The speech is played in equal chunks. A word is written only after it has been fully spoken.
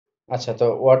আচ্ছা, তো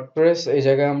ওয়ার্ডপ্রেস এই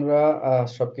জায়গায় আমরা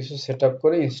সবকিছু সেট আপ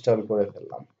করে ইনস্টল করে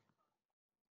ফেললাম।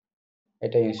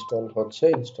 এটা ইনস্টল হচ্ছে,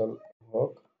 ইনস্টল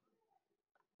হোক।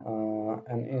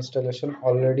 An installation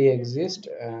already exists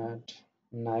at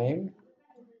 9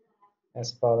 as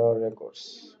per our records.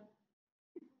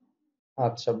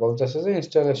 আচ্ছা, বলতেছে যে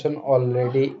ইনস্টলেশন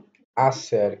অলরেডি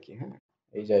আছে আর কি, হ্যাঁ,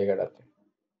 এই জায়গাটাতে।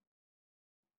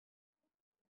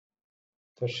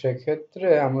 তো সেক্ষেত্রে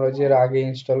আমরা যে এর আগে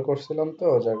ইনস্টল করছিলাম, তো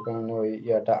যার কারণে ওই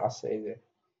ইয়াটা আছে। এই যে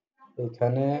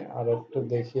এখানে আর একটু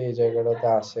দেখি এই জায়গাটাতে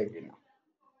আছে কিনা।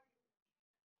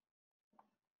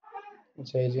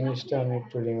 আচ্ছা, এই জিনিসটা আমি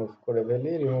একটু রিমুভ করে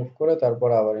ফেলি, রিমুভ করে তারপর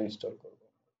আবার ইনস্টল করব।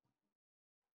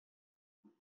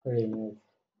 Remove,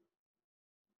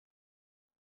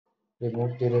 remove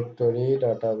directory,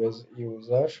 database,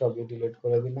 user সবই ডিলিট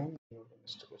করে দিলাম।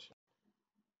 Installation,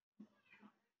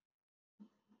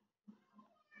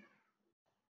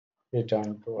 return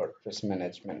to WordPress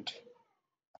management.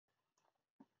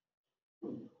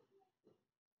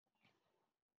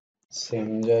 Same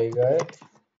জায়গায়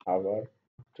আবার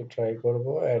একটু ট্রাই করব।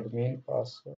 অ্যাডমিন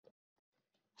পাসওয়ার্ড,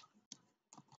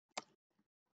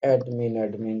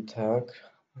 অ্যাডমিন থাক,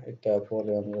 এটা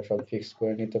পরে আমরা সব ফিক্স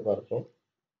করে নিতে পারবো।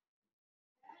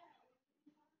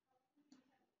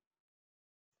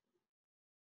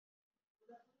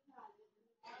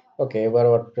 ওকে, এবার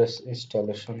ওয়ার্ডপ্রেস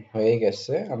ইনস্টলেশন হয়ে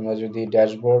গেছে। আমরা যদি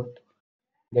ড্যাশবোর্ড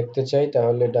দেখতে চাই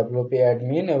তাহলে ডাব্লিউপি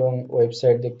অ্যাডমিন, এবং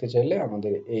ওয়েবসাইট দেখতে চাইলে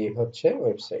আমাদের এই হচ্ছে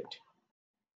ওয়েবসাইট,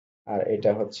 আর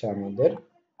এটা হচ্ছে আমাদের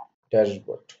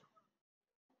ড্যাশবোর্ড।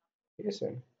 ঠিক আছে,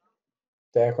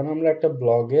 তো এখন আমরা একটা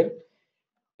ব্লগের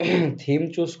থিম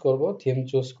চুজ করব। থিম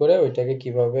চুজ করে ওইটাকে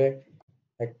কিভাবে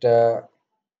একটা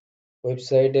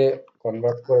ওয়েবসাইটে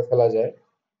কনভার্ট করে ফেলা যায়,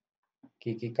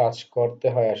 কি কি কাজ করতে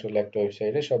হয় আসলে একটা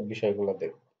ওয়েবসাইটে, সব বিষয়গুলো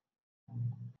দেখব।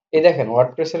 এই দেখেন,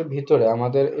 ওয়ার্ডপ্রেসের ভিতরে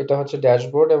আমাদের এটা হচ্ছে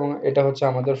ড্যাশবোর্ড এবং এটা হচ্ছে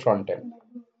আমাদের ফ্রন্ট এন্ড।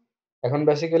 এখন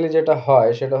বেসিক্যালি যেটা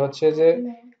হয় সেটা হচ্ছে যে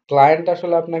ক্লায়েন্ট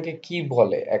আসলে আপনাকে কি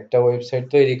বলে একটা ওয়েবসাইট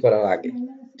তৈরি করার আগে।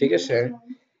 ঠিক আছে,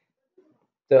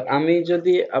 তো আমি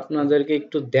যদি আপনাদেরকে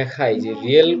একটু দেখাই যে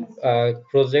রিয়েল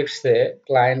প্রজেক্টসে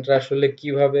ক্লায়েন্টরা আসলে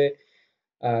কিভাবে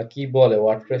কি বলে,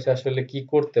 ওয়ার্ডপ্রেসে আসলে কি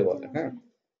করতে বলে, হ্যাঁ,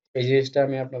 এই জিনিসটা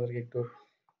আমি আপনাদেরকে একটু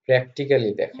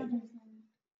প্র্যাকটিক্যালি দেখাই।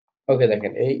 ওকে,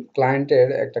 দেখেন, এই ক্লায়েন্টের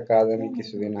একটা কাজ আমি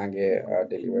কিছুদিন আগে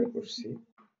ডেলিভার করছি।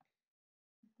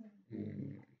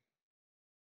 উম,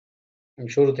 আমি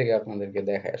শুরু থেকে আপনাদেরকে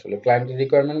দেখাই আসলে ক্লায়েন্টের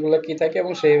রিকোয়ারমেন্ট গুলো কি থাকে,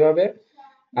 এবং সেইভাবে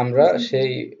আমরা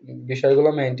সেই বিষয়গুলো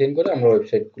মেনটেন করে আমরা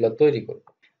ওয়েবসাইট গুলো তৈরি করব।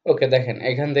 ওকে, দেখেন,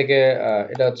 এখান থেকে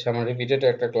এটা হচ্ছে আমার রিপিটেড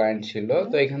একটা ক্লায়েন্ট ছিল।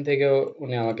 তো এখান থেকে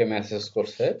উনি আমাকে মেসেজ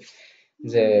করছে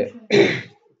যে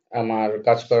আমার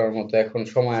কাজ করার মতো এখন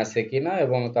সময় আছে কিনা,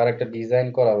 এবং তার একটা ডিজাইন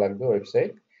করা লাগবে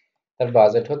ওয়েবসাইট। তার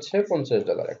বাজেট হচ্ছে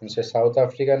 $50। এখন সে সাউথ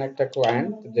আফ্রিকান একটা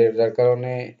ক্লায়েন্ট, যার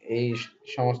কারণে এই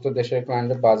সমস্ত দেশের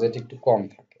ক্লায়েন্টের বাজেট একটু কম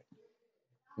থাকে।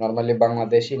 নর্মালি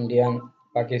বাংলাদেশ, ইন্ডিয়ান,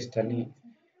 পাকিস্তানি,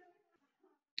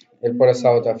 এরপরে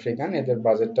সাউথ আফ্রিকান, এদের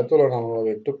বাজেটটা তুলনামূলক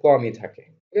একটু কমই থাকে।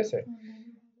 ঠিক আছে,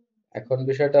 এখন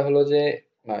বিষয়টা হলো যে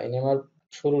ইনি আমার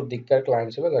শুরুর দিককার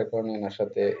ক্লায়েন্ট ছিল, যার কারণে এনার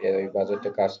সাথে এই বাজেটে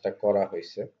কাজটা করা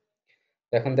হয়েছে।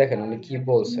 এখন দেখেন উনি কি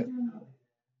বলছে।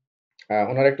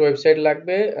 ওনার একটা ওয়েবসাইট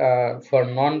লাগবে for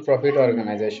non profit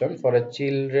organisation for a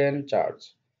children church.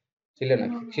 ছিলেন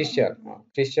নাকি খ্রিস্টান,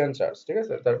 খ্রিস্টান চার্চ। ঠিক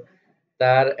আছে, তার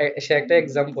তার সে একটা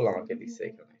এক্সাম্পল আমাকে দিচ্ছে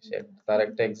এখানে। তার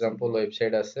একটা এক্সাম্পল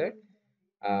ওয়েবসাইট আছে।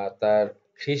 তার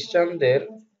খ্রিস্টানদের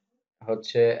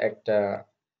হচ্ছে একটা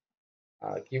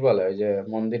কি বলে, ওই যে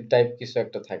মন্দির টাইপ কিছু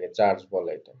একটা থাকে, চার্চ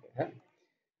বলে এটাকে, হ্যাঁ।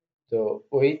 তো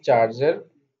ওই চার্চের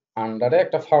আন্ডারে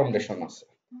একটা ফাউন্ডেশন আছে।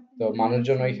 তো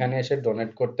মানুষজন ওইখানে এসে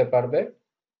ডোনেট করতে পারবে।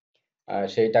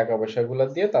 সেই টাকা পয়সাগুলো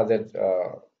দিয়ে তাদের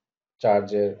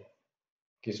চার্চের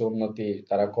কিছু উন্নতি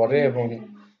তারা করে, এবং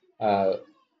আহ,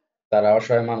 তারা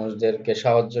অসহায় মানুষদেরকে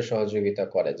সাহায্য সহযোগিতা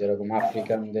করে, যেরকম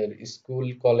আফ্রিকানদের স্কুল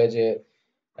কলেজে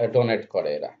ডোনেট করে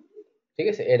এরা। ঠিক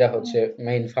আছে, এরা হচ্ছে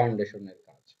মেইন ফাউন্ডেশনের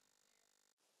কাজ।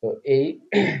 তো এই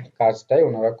কাজটাই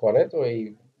ওনারা করে। তো এই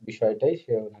বিষয়টাই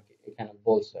সে ওনাকে এখানে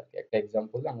বলছে আর কি, একটা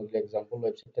এক্সাম্পল। আমরা যদি এক্সাম্পল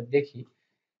ওয়েবসাইটটা দেখি,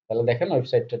 তাহলে দেখেন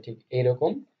ওয়েবসাইটটা ঠিক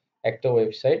এইরকম একটা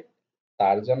ওয়েবসাইট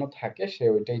তার যেন থাকে, সে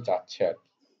ওইটাই চাচ্ছে আর কি।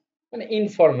 মানে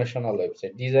ইনফরমেশনাল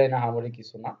ওয়েবসাইট, ডিজাইন আহামরি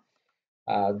কিছু না,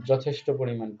 যথেষ্ট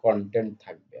পরিমাণ কন্টেন্ট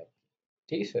থাকবে আর কি।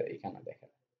 ঠিক আছে, এখানে দেখেন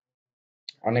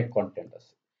অনেক কন্টেন্ট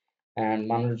আছে, এন্ড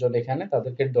মানুষজন এখানে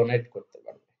তাদেরকে ডোনেট করতে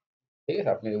পারবে। ঠিক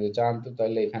আছে, আপনি যদি চান তো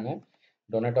তাহলে এখানে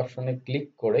ডোনেট অপশনে ক্লিক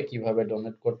করে কিভাবে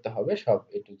ডোনেট করতে হবে সব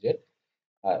এ টু জেড,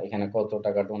 এখানে কত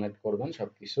টাকা ডোনেট করবেন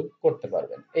সবকিছু করতে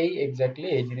পারবেন। এই এক্স্যাক্টলি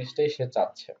এই জিনিসটাই সে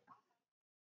চাচ্ছে।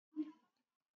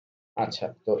 আচ্ছা,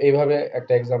 তো এইভাবে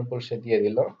একটা এক্সাম্পল সে দিয়ে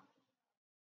দিল।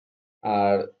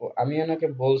 আর আমি ওনাকে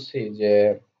বলছি যে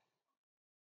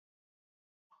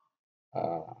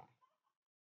আহ,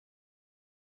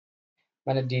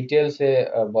 মানে ডিটেলসে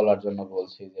বলার জন্য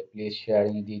বলছি যে please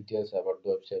sharing details about the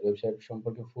website, website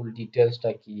সম্পর্কে ফুল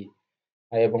ডিটেলসটা কি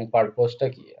এবং পারপোজটা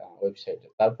কি ওয়েবসাইটে,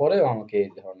 তারপরেও আমাকে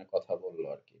এই ধরনের কথা বললো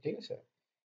আর কি, ঠিক আছে।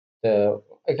 তো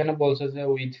এখানে বলছে যে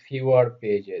with fewer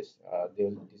pages they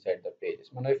will decide the pages,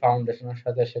 মানে ওই ফাউন্ডেশনের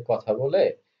সাথে সে কথা বলে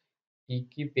কি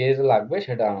কি পেজ লাগবে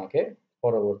সেটা আমাকে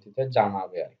পরবর্তীতে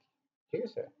জানাবে আর কি, ঠিক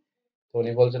আছে। তো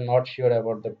উনি বলছেন not sure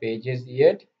about the pages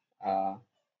yet,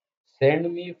 send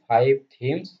me 5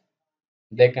 themes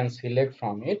they can select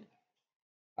from it,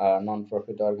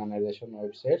 নন-প্রফিট organisation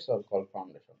websites or call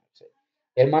foundation website.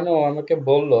 এর মানে ও আমাকে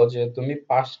বলল যে তুমি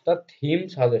 5টা থিম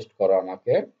সাজেস্ট করো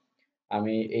আমাকে,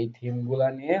 আমি এই থিমগুলা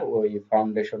নিয়ে ওই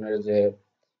ফাউন্ডেশনের যে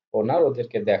ওনার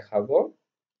ওদেরকে দেখাবো,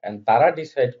 এন্ড তারা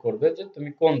ডিসাইড করবে যে তুমি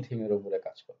কোন থিমের উপরে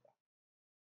কাজ করবে।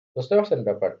 বুঝতে পারছেন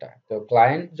ব্যাপারটা? তো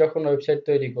ক্লায়েন্ট যখন ওয়েবসাইট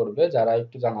তৈরি করবে, যারা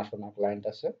একটু জানাশোনা ক্লায়েন্ট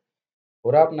আছে,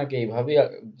 ওরা আপনাকে এইভাবেই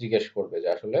জিজ্ঞেস করবে যে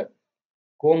আসলে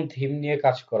কোন থিম নিয়ে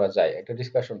কাজ করা যায়, একটা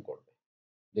ডিসকাশন করবে।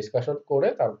 ডিসকাশন করে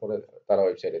তারপরে তারা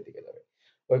ওয়েবসাইটের দিকে যাবে।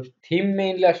 ওই থিম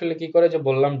মেইনলি আসলে কি করে, যে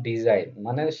বললাম ডিজাইন,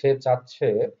 মানে সে চাচ্ছে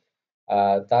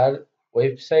তার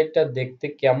ওয়েবসাইটটা দেখতে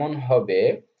কেমন হবে,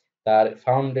 তার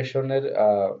ফাউন্ডেশনের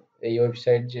এই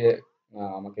ওয়েবসাইট যে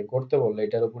আমাকে করতে বললো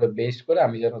এটার উপরে বেস করে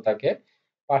আমি যেন তাকে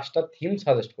 5টা থিম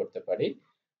সাজেস্ট করতে পারি,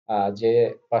 যে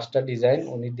 5টা ডিজাইন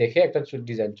উনি দেখে একটা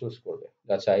ডিজাইন চুজ করবে,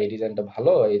 আচ্ছা এই ডিজাইনটা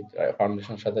ভালো, এই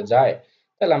ফাউন্ডেশনের সাথে যায়,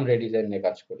 তাহলে আমরা এই ডিজাইন নিয়ে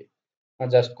কাজ করি।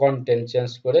 জাস্ট কন্টেন্ট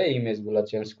চেঞ্জ করে ইমেজ গুলা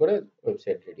চেঞ্জ করে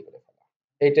ওয়েবসাইট রেডি করে ফেলা,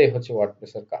 এইটাই হচ্ছে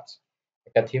ওয়ার্ডপ্রেস এর কাজ।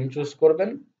 একটা থিম চুজ করবেন,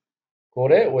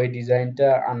 করে ওই ডিজাইনটা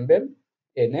আনবেন,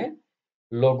 এনে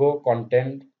লোগো,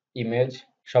 কন্টেন্ট, ইমেজ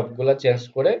সবগুলা চেঞ্জ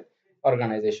করে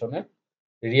অর্গানাইজেশনের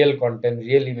real content,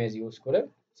 real image use করে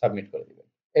সাবমিট করে দিবেন।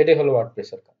 এটাই হলো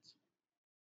ওয়ার্ডপ্রেস এর কাজ।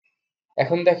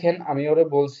 এখন দেখেন আমি ওরে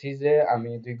বলছি যে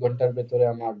আমি 2 ঘন্টার ভেতরে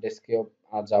আমার ডেস্কে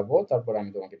যাব, তারপর আমি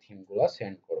তোমাকে থিম গুলা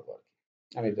সেন্ড করবো আর কি।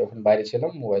 আমি তখন বাইরে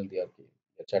ছিলাম, মোবাইল দিয়ে আর কি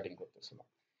চ্যাটিং করতেছিলাম।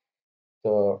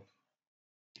 তো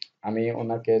আমি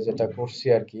ওনাকে যেটা করছি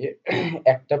আর কি,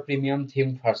 একটা প্রিমিয়াম থিম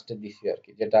ফার্স্টে দিছি আর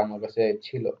কি, যেটা আমার কাছে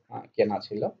ছিল, কেনা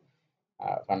ছিল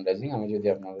ফান্ডরাইজিং। আমি যদি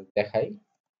আপনাদের দেখাই,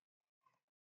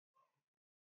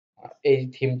 এই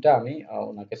থিমটা আমি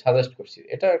ওনাকে সাজেস্ট করছি।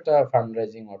 এটা একটা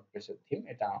ফান্ডরাইজিং ওয়ার্ডপ্রেসের থিম,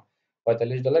 এটা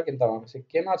 $45, কিন্তু আমার কাছে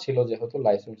কেনা ছিল যেহেতু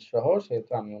লাইসেন্স সহ,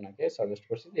 সেহেতু আমি ওনাকে সাজেস্ট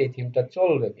করছি যে এই থিমটা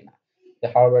চলবে কিনা, যে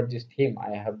how about this theme,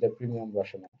 I have the premium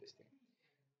version of this theme.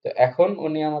 তো এখন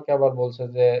উনি আমাকে আবার বলছে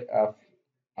যে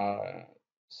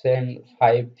send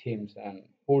 5 themes and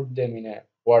put them in a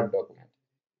word document,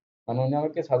 মানে উনি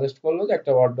আমাকে সাজেস্ট করলো যে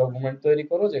একটা ওয়ার্ড ডকুমেন্ট তৈরি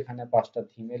করো যেখানে 5টা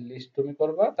থিমের লিস্ট তুমি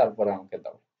করবা, তারপরে আমাকে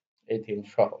দাও এই থিম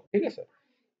সহ, ঠিক আছে।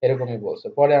 এরকমই বলছে।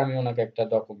 পরে আমি ওনাকে একটা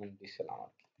ডকুমেন্ট দিছিলাম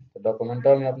আর কি। তো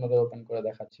ডকুমেন্টটাও আমি আপনাদের ওপেন করে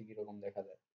দেখাচ্ছি কিরকম দেখা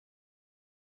যায়।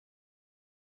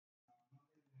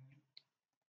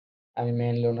 আমি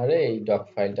মেইনলি ওনারে এই ডক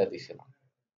ফাইলটা দিছিলাম।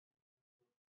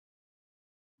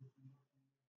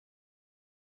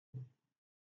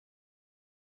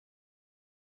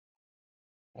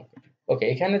 ওকে, ওকে,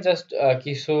 এখানে জাস্ট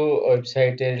কিছু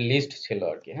ওয়েবসাইটের লিস্ট ছিল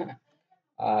আর কি, হ্যাঁ।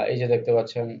 এই যে দেখতে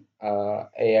পাচ্ছেন,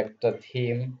 এই একটা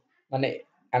থিম, মানে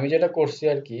আমি যেটা করছি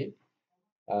আর কি,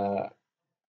 আহ,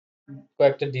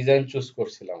 কয়েকটা ডিজাইন চুজ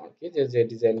করছিলাম আর কি, যে যে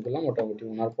ডিজাইনগুলো মোটামুটি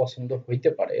ওনার পছন্দ হইতে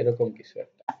পারে এরকম কিছু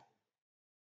একটা।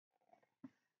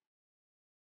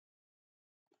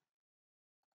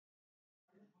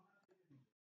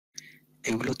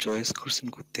 এগুলো চয়েস করছেন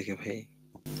কোত্থেকে ভাই?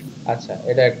 আচ্ছা,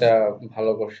 এটা একটা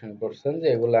ভালো কোশ্চেন করছেন যে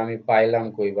এগুলো আমি পাইলাম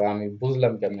কই বা আমি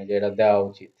বুঝলাম কেমনে যে এটা দেওয়া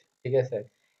উচিত, ঠিক আছে।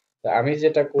 তো আমি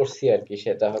যেটা করছি আর কি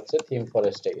সেটা হচ্ছে থিম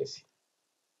ফরেস্টে গেছি,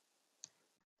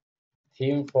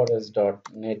 থিম ফরেস্ট ডট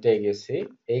নেটে গেছি।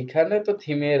 এইখানে তো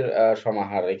থিমের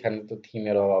সমাহার, এখানে তো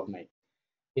থিমের অভাব নাই,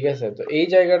 ঠিক আছে। তো এই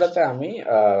জায়গাটাতে আমি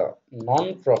নন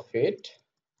প্রফিট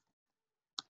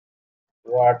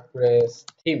ওয়ার্ডপ্রেস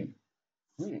থিম,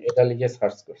 এটা লিখে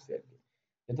সার্চ করছি আর কি,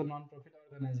 যেহেতু নন প্রফিট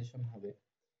অর্গানাইজেশন হবে।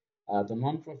 তো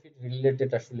নন প্রফিট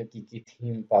রিলেটেড আসলে কি কি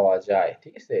থিম পাওয়া যায়,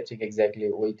 ঠিক আছে, ঠিক এক্স্যাক্টলি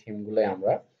ওই থিম গুলাই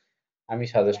আমি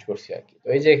সাজেস্ট করছি আর কি। তো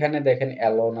এই যে এখানে দেখেন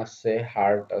অ্যালোন আছে,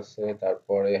 হার্ট আছে,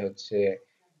 তারপরে হচ্ছে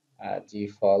জি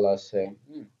ফল আছে,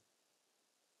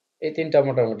 এই তিনটা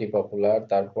মোটামুটি পপুলার।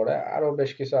 তারপরে আরো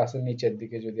বেশ কিছু আছে নিচের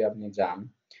দিকে যদি আপনি যান,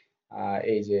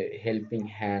 এই যে হেল্পিং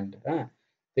হ্যান্ড, হ্যাঁ।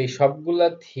 তো এই সবগুলা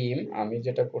থিম আমি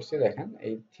যেটা করছি দেখেন,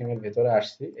 এই থিমের ভেতরে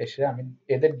আসছি, এসে আমি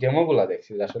এদের ডেমো গুলা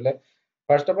দেখছি যে আসলে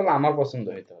ফার্স্ট অফ অল আমার পছন্দ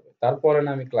হইতে হবে, তারপরে না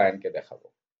আমি ক্লায়েন্টকে দেখাবো।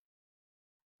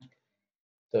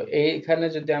 তো এইখানে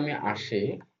যদি আমি আসি,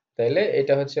 তাহলে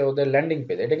এটা হচ্ছে ওদের ল্যান্ডিং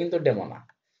পেজ, এটা কিন্তু ডেমো না।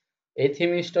 এই থিম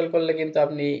ইনস্টল করলে কিন্তু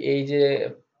আপনি এই যে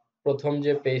প্রথম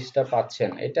যে পেজটা পাচ্ছেন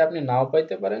এটা আপনি নাও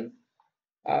পাইতে পারেন,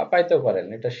 পাইতেও পারেন,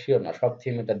 এটা শিওর না, সব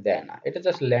থিম এটা দেয় না। এটা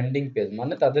জাস্ট ল্যান্ডিং পেজ,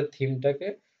 মানে তাদের থিমটাকে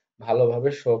ভালোভাবে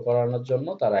শো করানোর জন্য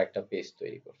তারা একটা পেজ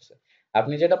তৈরি করছে।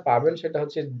 আপনি যেটা পাবেন সেটা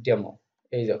হচ্ছে ডেমো।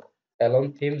 এই যে অ্যালন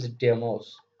থিমস ডেমোস,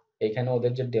 এইখানে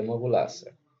ওদের যে ডেমোগুলো আছে,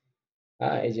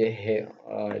 হ্যাঁ, এই যে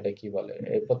এটা কি বলে,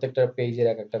 এই প্রত্যেকটা পেজের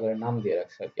এক একটা করে নাম দিয়ে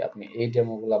রাখছে আর কি, আপনি এই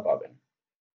ডেমোগুলা পাবেন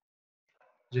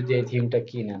যদি এই থিমটা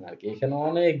কিনেন আর কি। এখানে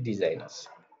অনেক ডিজাইন আছে,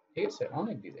 ঠিক আছে,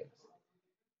 অনেক ডিজাইন আছে।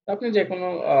 আপনি যে কোনো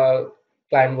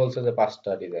ক্লায়েন্ট বলছে যে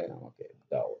 5টা ডিজাইন আমাকে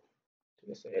দাও, ঠিক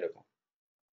আছে, এরকম।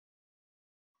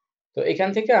 তো এখান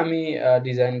থেকে আমি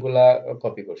ডিজাইন গুলা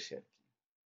কপি করছি আর কি,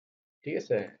 ঠিক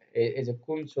আছে। এই যে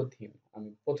কুঞ্চ থিম, আমি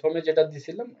প্রথমে যেটা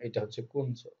দিছিলাম এটা হচ্ছে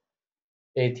কুঞ্চ,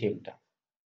 এই থিমটা।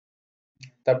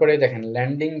 তারপরে এই দেখেন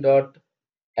landing dot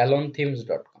alone themes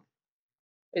dot com,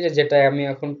 এই যে যেটা আমি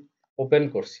এখন ওপেন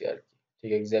করছি আর কি,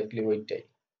 ঠিক এক্স্যাক্টলি ওইটাই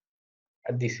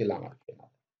আর দিছিলাম আর কি।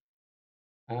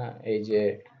 হ্যাঁ, এই যে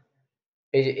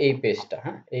এই পেজটা,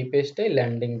 হ্যাঁ, এই পেজটাই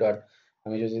ল্যান্ডিং ডট।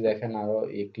 আমি যদি দেখেন আরো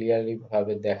ক্লিয়ারলি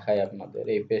ভাবে দেখাই আপনাদের,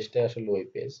 এই পেজটাই আসলে ওই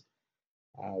পেজ।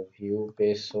 আর ভিউ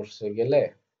পেজ সোর্সে গেলে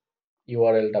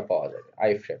ইউআরএলটা পাওয়া যাবে,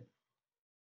 iframe,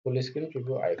 full screen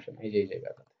preview iframe, এই যে এই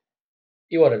জায়গাটা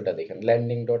ইউআরএলটা দেখেন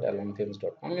ল্যান্ডিং ডট অ্যালনথিমস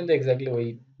ডট, আমি কিন্তু এক্স্যাক্টলি ওই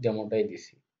ডেমোটাই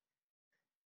দিছি।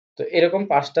 তো এরকম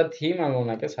 5টা থিম আমি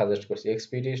ওনাকে সাজেস্ট করছি।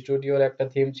 এক্সপিডি স্টুডিওর একটা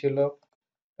থিম ছিল,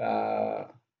 আহ,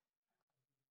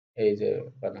 এই যে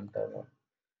বানানটা আমার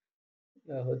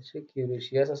হচ্ছে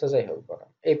কিউরিশিয়াস, আচ্ছা যাই হোক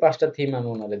বানান, এই 5টা থিম আমি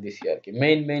ওনারে দিছি আর কি,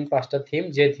 মেইন 5টা থিম,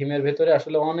 যে থিমের ভেতরে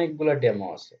আসলে অনেকগুলো ডেমো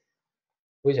আছে।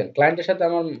 বুঝছেন, ক্লায়েন্টের সাথে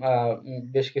আমার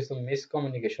বেশ কিছু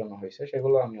মিসকমিউনিকেশন হয়েছে,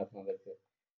 সেগুলো আমি আপনাদেরকে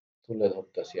তুলে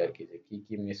ধরতেছি আর কি, যে কি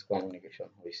কি মিসকমিউনিকেশন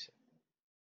হয়েছে।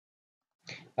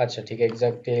 আচ্ছা, ঠিক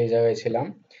এক্স্যাক্টলি এই জায়গায় ছিলাম।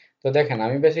 তো দেখেন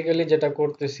আমি বেসিক্যালি যেটা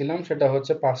করতেছিলাম সেটা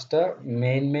হচ্ছে 5টা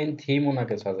মেইন থিম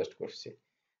ওনাকে সাজেস্ট করছি,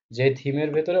 যে থিমের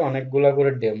ভেতরে অনেকগুলা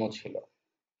করে ডেমো ছিল,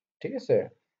 ঠিক আছে।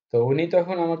 তো উনি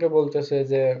তখন আমাকে বলতেছে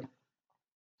যে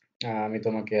আমি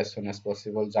তোমাকে as soon as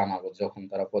possible জানাবো যখন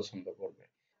তারা পছন্দ করবে।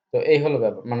 তো এই হলো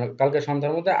ব্যাপার, মানে কালকে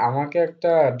সন্ধ্যার মধ্যে আমাকে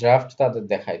একটা ড্রাফট তাদের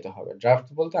দেখাইতে হবে। ড্রাফট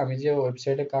বলতে আমি যে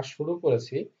ওয়েবসাইটে কাজ শুরু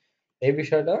করেছি এই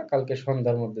বিষয়টা কালকে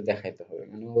সন্ধ্যার মধ্যে দেখাইতে হবে।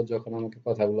 মানে ও যখন আমাকে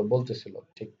কথাগুলো বলতেছিল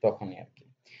ঠিক তখনই আর কি,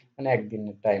 মানে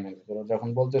একদিনের টাইমের ভিতরে ও যখন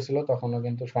বলতেছিল তখনও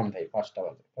কিন্তু সন্ধ্যায় 5টা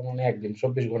বাজে, তার মানে একদিন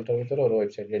 24 ঘন্টার ভিতরে ওর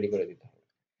ওয়েবসাইট রেডি করে দিতে হবে।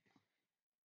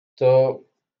 তো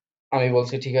আমি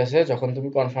বলছি ঠিক আছে, যখন তুমি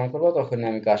কনফার্ম করবে তখনই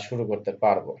আমি কাজ শুরু করতে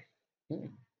পারবো। হুম,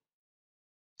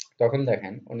 তখন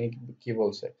দেখেন উনি কি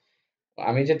বলছে,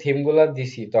 আমি যে থিম গুলা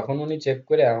দিছি তখন উনি চেক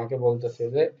করে আমাকে বলতেছে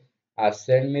যে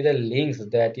send me the links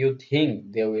that you think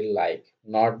they will like,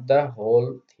 not the whole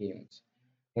themes.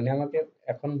 উনি আমাকে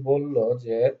এখন বলল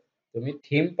যে তুমি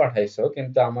থিম পাঠাইছো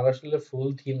কিন্তু আমার আসলে ফুল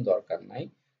থিম দরকার নাই,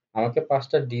 আমাকে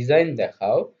 5টা ডিজাইন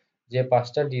দেখাও, যে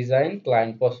 5টা ডিজাইন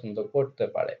ক্লায়েন্ট পছন্দ করতে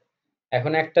পারে।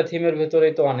 এখন একটা থিমের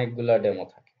ভেতরেই তো অনেকগুলা ডেমো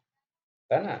থাকে,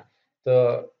 তাই না? তো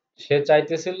সে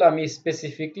চাইতেছিল আমি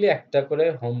স্পেসিফিকলি একটা করে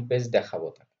হোম পেজ দেখাবো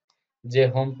তাকে, যে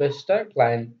হোম পেজটা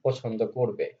ক্লায়েন্ট পছন্দ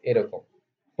করবে এরকম,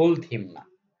 ফুল থিম না।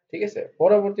 ঠিক আছে,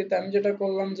 পরবর্তীতে আমি যেটা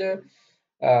করলাম যে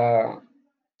আহ,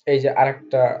 এই যে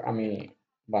আরেকটা আমি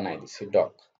বানাই দিছি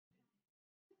ডক।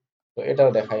 তো এটাও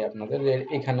দেখাই আপনাদের যে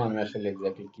এখানে আমি আসলে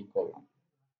এক্স্যাক্টলি কি করলাম।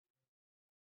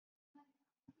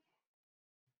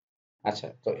 আচ্ছা,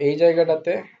 তো এই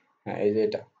জায়গাটাতে, হ্যাঁ এই যে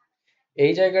এটা,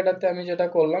 এই জায়গাটাতে আমি যেটা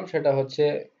করলাম সেটা হচ্ছে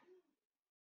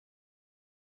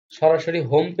সরাসরি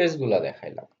হোম পেজ গুলা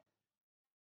দেখাইলাম।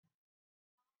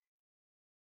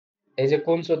 এই যে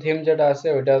কুনসো থিম যেটা আছে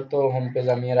ওইটা তো হোম পেজ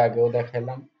আমি এর আগেও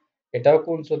দেখাইলাম, এটাও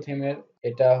কুনসো থিমের।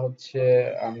 এটা হচ্ছে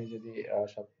আমি যদি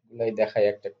সবগুলাই দেখাই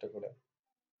একটা একটা করে,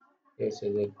 ঠিক আছে,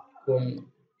 যে কোন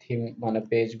থিম মানে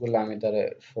পেজ গুলো আমি তারে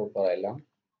শো করাইলাম।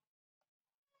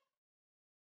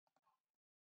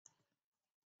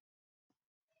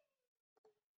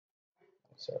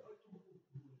 আচ্ছা,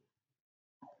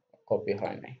 কপি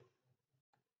হয় নাই।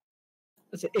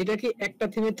 আচ্ছা, এটা কি একটা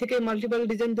থিমের থেকে মাল্টিপল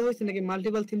ডিজাইন দেওয়া হয়েছে নাকি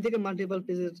মাল্টিপল থিম থেকে মাল্টিপল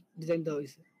পেজের ডিজাইন দেওয়া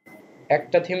হয়েছে?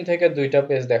 একটা থিম থেকে 2টা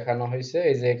পেজ দেখানো হয়েছে,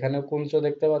 এই যে এখানেও কুঞ্চ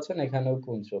দেখতে পাচ্ছেন, এখানেও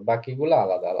কুঞ্চ, বাকিগুলো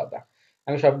আলাদা আলাদা।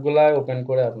 আমি সবগুলা ওপেন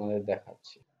করে আপনাদের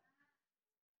দেখাচ্ছি।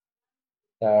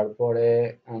 তারপরে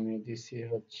আমি দিছি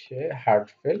হচ্ছে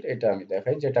হার্টফেল্ট, এটা আমি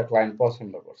দেখাই যেটা ক্লায়েন্ট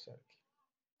পছন্দ করছে আর কি,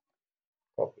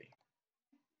 কপি।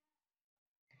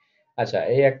 আচ্ছা,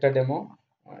 এই একটা ডেমো,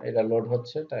 এটা লোড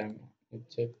হচ্ছে, টাইম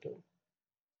নিচ্ছে একটু।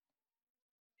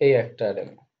 এই একটা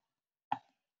ডেমো,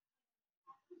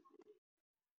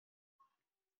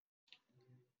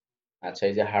 আচ্ছা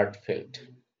এই যে হার্টফেল্ট,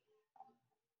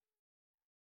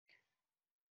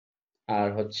 আর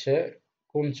হচ্ছে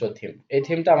কুঞ্চ থিম, এই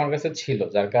থিমটা আমার কাছে ছিল,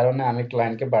 যার কারণে আমি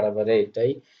ক্লায়েন্টকে বারবার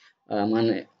এটাই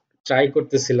মানে ট্রাই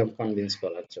করতেছিলাম কনভিন্স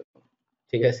করার জন্য।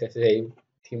 ঠিক আছে, যে এই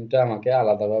থিমটা আমাকে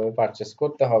আলাদাভাবে পারচেস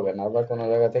করতে হবে না বা কোনো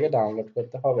জায়গা থেকে ডাউনলোড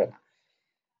করতে হবে না।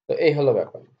 তো এই হলো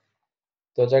ব্যাপার।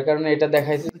 তো যার কারণে এটা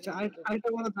দেখাইছি। আচ্ছা, আরেকটা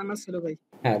কথা জানার ছিল ভাই।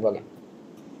 হ্যাঁ, বলেন।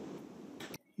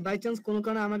 বাই চান্স কোনো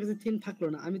কারণে আমার কাছে থিম থাকলো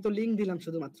না, আমি তো লিংক দিলাম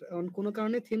শুধুমাত্র, এখন কোনো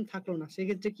কারণে থিম থাকলো না,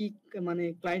 সেক্ষেত্রে কি মানে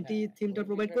ক্লায়েন্টই হ্যাঁ, থিমটা ওই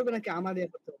প্রোভাইড করবে বিষয়টা নাকি আমার ইয়ে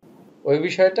করতে হবে? ওই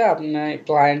বিষয়টা আপনি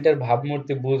ক্লায়েন্টের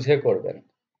ভাবমূর্তি বুঝে করবেন।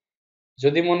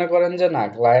 যদি মনে করেন যে না,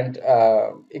 ক্লায়েন্ট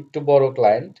একটু বড়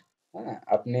ক্লায়েন্ট, হ্যাঁ,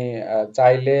 আপনি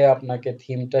চাইলে আপনাকে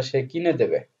থিমটা সে কিনে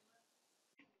দেবে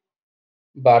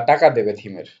বা টাকা দেবে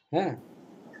থিমের, হ্যাঁ,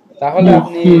 তাহলে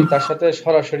আপনি তার সাথে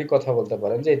সরাসরি কথা বলতে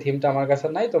পারেন যে এই থিমটা আমার কাছে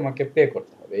নাই, তোমাকে পে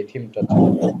করতে হবে এই থিমটার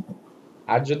জন্য।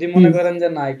 আর যদি মনে করেন যে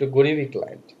না, একটু গরিবী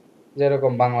ক্লায়েন্ট,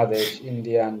 যেরকম বাংলাদেশ,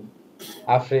 ইন্ডিয়ান,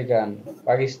 আফ্রিকান,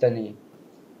 পাকিস্তানি,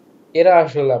 এরা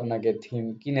আসলে আপনাকে থিম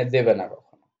কিনে দেবে না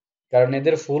কখনো। কারণ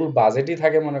এদের ফুল বাজেটই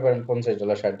থাকে মনে করেন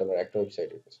 $50 $60 একটা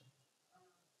ওয়েবসাইটের পিছনে।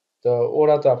 তো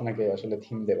ওরা তো আপনাকে আসলে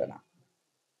থিম দেবে না।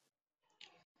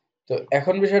 তো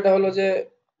এখন বিষয়টা হলো যে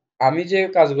আমি যে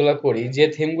কাজগুলা করি, যে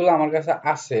থিমগুলো আমার কাছে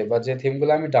আছে বা যে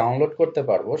থিমগুলো আমি ডাউনলোড করতে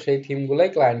পারবো, সেই থিমগুলাই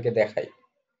ক্লায়েন্টকে দেখাই।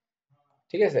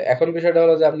 ঠিক আছে, এখন বিষয়টা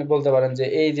হলো যে আপনি বলতে পারেন যে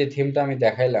এই যে থিমটা আমি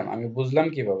দেখাইলাম, আমি বুঝলাম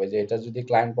কিভাবে যে এটা যদি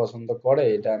ক্লায়েন্ট পছন্দ করে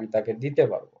এটা আমি তাকে দিতে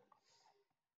পারবো।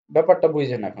 ব্যাপারটা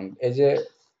বুঝছেন? এখন এই যে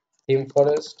থিম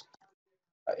ফরেস্ট,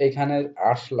 এখানে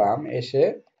আসলাম, এসে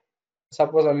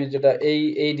সাপোজ আমি যেটা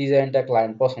এই ডিজাইনটা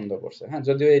ক্লায়েন্ট পছন্দ করছে, হ্যাঁ,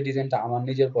 যদিও এই ডিজাইনটা আমার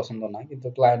নিজের পছন্দ না, কিন্তু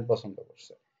ক্লায়েন্ট পছন্দ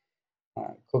করছে।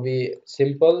 হ্যাঁ, খুবই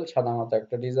সিম্পল সাদামাটা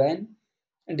একটা ডিজাইন।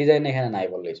 ডিজাইন এখানে নাই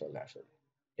বললেই চলে, আসলে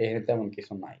এখানে তেমন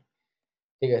কিছু নাই।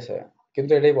 ঠিক আছে,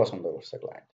 কিন্তু এটাই পছন্দ করছে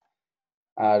ক্লায়েন্ট।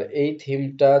 আর এই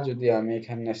থিমটা যদি আমি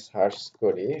এখানে সার্চ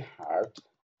করি, হার্ট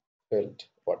ফেল্ট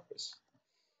ওয়ার্ডপ্রেস,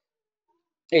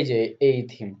 এই যে এই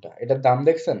থিমটা, এটার দাম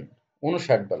দেখছেন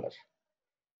 $59।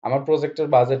 আমার প্রজেক্টের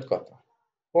বাজেট কত?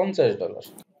 $50।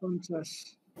 50।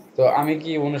 তো আমি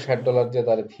কি $59 দিয়ে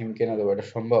তার থিম কিনে দেবো? এটা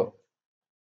সম্ভব?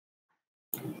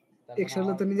 তার মানে এক্সট্রা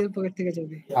আমার তো নিজের পকেট থেকে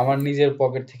যাবে। আমার নিজের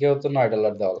পকেট থেকেও তো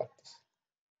 $9 দেওয়া লাগতেছে।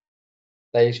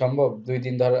 তাই সম্ভব? 2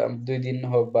 দিন ধরে, 2 দিন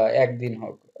হোক বা একদিন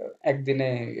হোক, একদিনে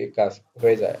এই কাজ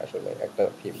হয়ে যায় আসলে একটা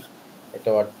থিম, একটা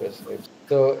ওয়ার্ডপ্রেস।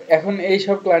 তো এখন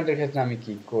এইসব ক্লায়েন্টের ক্ষেত্রে আমি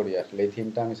কি করি আসলে? এই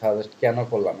থিমটা আমি সাজেস্ট কেন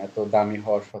করলাম এত দামি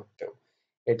হওয়া সত্ত্বেও?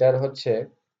 এটার হচ্ছে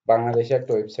বাংলাদেশে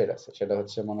একটা ওয়েবসাইট আছে, সেটা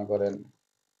হচ্ছে মনে করেন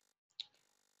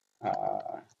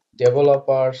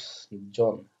developers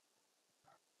zone,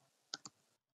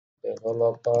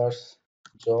 developers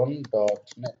zone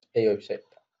 .net, এই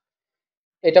ওয়েবসাইটটা।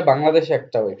 এটা বাংলাদেশে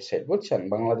একটা ওয়েবসাইট, বুঝছেন?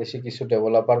 বাংলাদেশি কিছু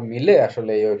ডেভেলপার মিলে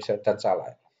আসলে এই ওয়েবসাইটটা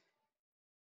চালায়।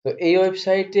 তো এই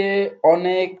ওয়েবসাইটে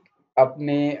অনেক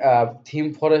আপনি থিম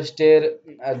ফরেস্টের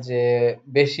যে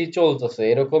বেশি চলতেছে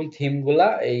এরকম থিমগুলা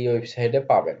এই ওয়েবসাইটে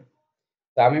পাবেন।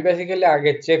 তো আমি বেসিক্যালি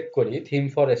আগে চেক করি থিম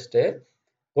ফরেস্টে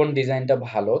কোন ডিজাইনটা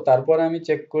ভালো, তারপর আমি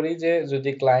চেক করি যে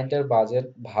যদি ক্লায়েন্টের বাজেট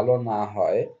ভালো না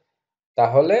হয়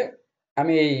তাহলে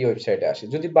আমি এই ওয়েবসাইটে আসি।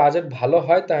 যদি বাজেট ভালো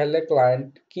হয় তাহলে ক্লায়েন্ট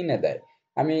কিনে দেয়।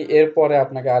 আমি এরপরে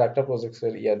আপনাকে আর একটা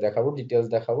প্রজেক্টের দেখাবো, ডিটেলস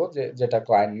দেখাবো যে যেটা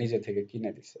ক্লায়েন্ট নিজে থেকে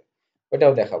কিনে দিছে,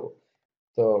 ওটাও দেখাবো।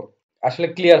 তো আসলে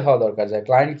ক্লিয়ার হওয়া দরকার যে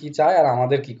ক্লায়েন্ট কি চায় আর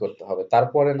আমাদের কি করতে হবে,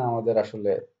 তারপরে না আমাদের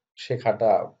আসলে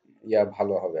শেখাটা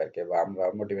ভালো হবে আর কি, বা আমরা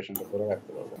মোটিভেশনটা ধরে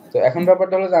রাখতে পারবো। তো এখন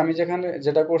ব্যাপারটা হলো যে আমি যেখানে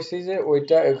যেটা করছি যে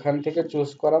ওইটা এখান থেকে চুজ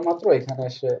করা মাত্র এখানে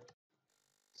এসে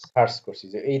সার্চ করছি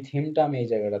যে এই থিমটা আমি এই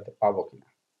জায়গাটাতে পাবো কিনা।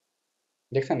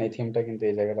 দেখছেন এই থিমটা কিন্তু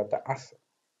এই জায়গাটাতে আছে।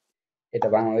 এটা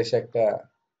বাংলাদেশে একটা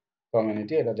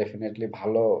কমিউনিটি, এটা ডেফিনেটলি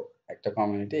ভালো একটা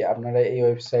কমিউনিটি। আপনারা এই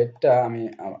ওয়েবসাইটটা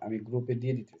আমি গ্রুপে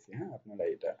দিয়ে দিতেছি, হ্যাঁ, আপনারা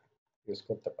এটা ইউজ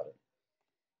করতে পারেন।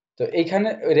 তো এইখানে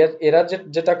এরা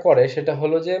যেটা করে সেটা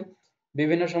হলো যে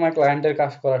বিভিন্ন সময় ক্লায়েন্টের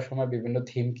কাজ করার সময় বিভিন্ন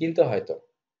থিম কিনতে হয়। তো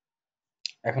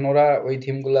এখন ওরা ওই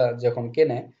থিমগুলা যখন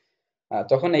কেনে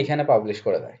তখন এইখানে পাবলিশ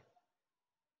করে দেয়।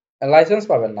 লাইসেন্স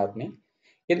পাবেন না আপনি,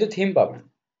 কিন্তু থিম পাবেন।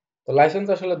 তো লাইসেন্স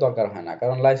আসলে দরকার হয় না,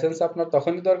 কারণ লাইসেন্স আপনার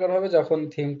তখনই দরকার হবে যখন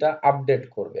থিমটা আপডেট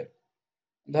করবেন।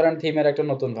 ধরেন থিমের একটা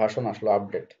নতুন ভার্সন আসলো,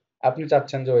 আপডেট, আপনি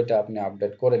চাচ্ছেন যে ওইটা আপনি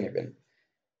আপডেট করে নেবেন।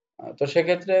 তো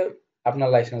সেক্ষেত্রে আপনার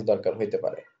লাইসেন্স দরকার হইতে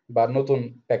পারে বা নতুন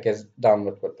প্যাকেজ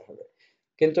ডাউনলোড করতে হবে।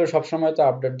 কিন্তু সবসময় তো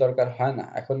আপডেট দরকার হয় না।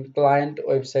 এখন ক্লায়েন্ট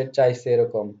ওয়েবসাইট চাইছে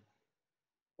এরকম,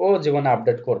 ও জীবনে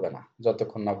আপডেট করবে না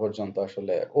যতক্ষণ না পর্যন্ত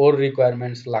আসলে ওর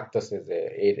রিকোয়ারমেন্টস লাগতেছে যে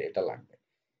এটা লাগবে।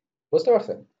 বুঝতে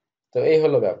পারছেন? তো এই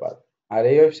হলো ব্যাপার। আর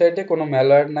এই ওয়েবসাইটে কোনো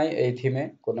ম্যালওয়্যার নাই, এই থিমে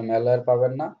কোনো ম্যালওয়্যার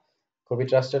পাবেন না। খুবই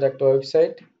ট্রাস্টেড একটা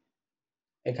ওয়েবসাইট।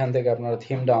 এখান থেকে আপনারা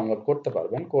থিম ডাউনলোড করতে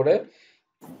পারবেন, করে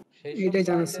সেই সব এটাই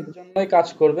জানার ক্লায়েন্টের ছিল। জন্যই কাজ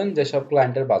করবেন যেসব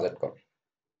ক্লায়েন্টের বাজেট কম।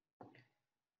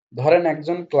 ধরেন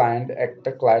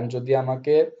একটা ক্লায়েন্ট যদি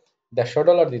আমাকে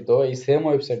 $150 দিত এই সেম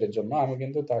ওয়েবসাইটের জন্য, আমি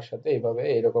কিন্তু তার সাথে এইভাবে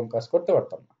এরকম কাজ করতে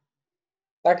পারতাম না।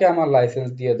 তাকে আমার লাইসেন্স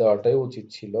দিয়ে দেওয়াটাই উচিত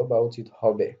ছিল বা উচিত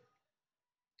হবে।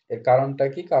 এর কারণটা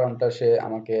কি? কারণটা সে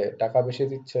আমাকে টাকা বেশি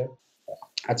দিচ্ছে।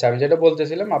 আচ্ছা, আমি যেটা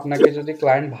বলতেছিলাম, আপনাকে যদি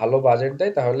ক্লায়েন্ট ভালো বাজেট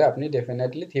দেয় তাহলে আপনি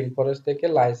ডেফিনেটলি থিম ফরেস্ট থেকে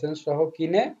লাইসেন্স সহ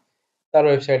কিনে তার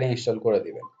ওয়েবসাইটে ইনস্টল করে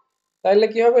দিবেন। তাইলে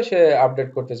কি হবে, সে আপডেট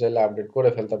করতে চাইলে আপডেট করে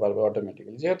ফেলতে পারবে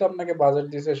অটোমেটিক্যালি। যেহেতু আপনাকে বাজেট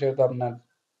দিছে সেহেতু আপনার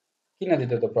কিনে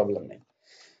দিতে তো প্রবলেম নেই।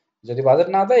 যদি বাজেট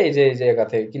না দেয় এই জায়গা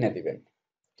থেকে কিনে দিবেন।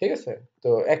 ঠিক আছে? তো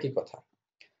একই কথা,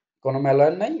 কোনো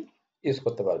ম্যালওয়্যার নাই, ইউজ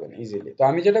করতে পারবেন ইজিলি। তো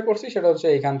আমি যেটা করছি সেটা হচ্ছে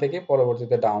এইখান থেকে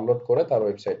পরবর্তীতে ডাউনলোড করে তার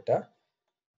ওয়েবসাইটটা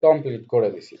কমপ্লিট করে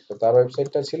দিছি। তো তার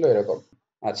ওয়েবসাইটটা ছিল এরকম।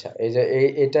 আচ্ছা, এই যে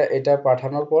এটা এটা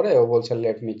পাঠানোর পরে ও বলছে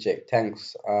let me check, thanks,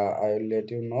 I will late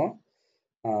you know.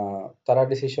 তারা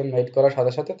ডিসিশন মেড করার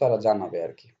সাথে সাথে তারা জানাবে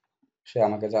আর কি, সে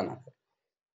আমাকে জানাবে।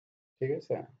 ঠিক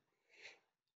আছে?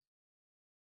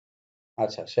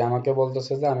 আচ্ছা, সে আমাকে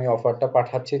বলতেছে যে আমি অফারটা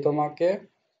পাঠাচ্ছি তোমাকে,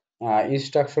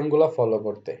 ইনস্ট্রাকশন গুলো ফলো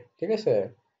করতে। ঠিক আছে?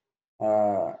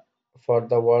 For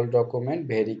the world document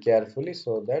very carefully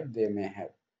so that they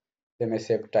May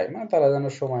save time. তারা যেন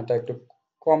সময়টা একটু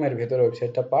কমের ভেতরে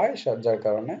ওয়েবসাইটটা পায়, যার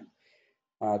কারণে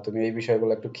তুমি এই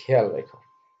বিষয়গুলো একটু খেয়াল রেখো।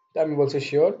 তো আমি বলছি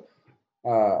শিওর।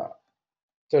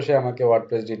 তো সে আমাকে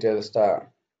ওয়ার্ডপ্রেস ডিটেলসটা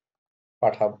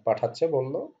পাঠাচ্ছে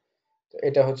বললো। তো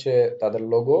এটা হচ্ছে তাদের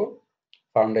লোগো,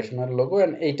 ফাউন্ডেশনের লোগো,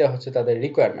 এন্ড এইটা হচ্ছে তাদের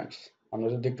রিকোয়ারমেন্টস। আমরা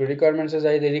যদি একটু রিকোয়ারমেন্টসে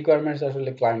যাই, যে রিকোয়ারমেন্টস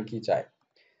আসলে ক্লায়েন্ট কি চায়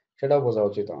সেটাও বোঝা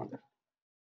উচিত আমাদের।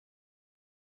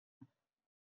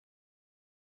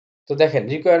 তো দেখেন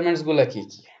রিকোয়ারমেন্টস গুলা কি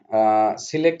কি।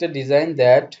 Select A design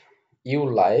that you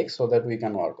like so that we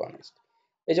can work on it.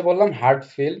 এই যে বললাম hard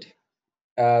field,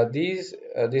 this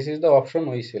this is the option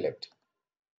we select.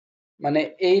 মানে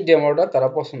এই ডেমোটা তারা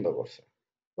পছন্দ করছে।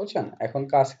 বুঝছেন? এখন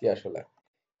কাজ কি আসলে?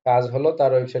 কাজ হলো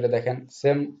তার ওয়েবসাইটে দেখেন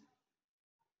সেম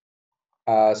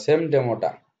সেম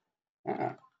ডেমোটা।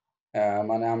 হ্যাঁ,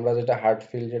 মানে আমরা যেটা হার্ড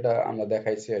ফিল যেটা আমরা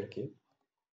দেখাইছি আর কি,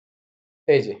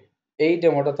 এই যে এই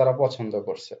ডেমোটা তারা পছন্দ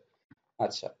করছে।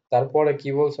 আচ্ছা, তারপরে কি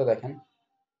বলছে দেখেন।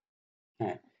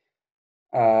 হ্যাঁ,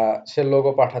 সে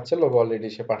লোগো পাঠাচ্ছে, লোগো অলরেডি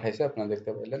সে পাঠাইছে, আপনারা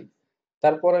দেখতে পেলেন।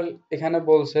 তারপরে এখানে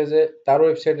বলছে যে তার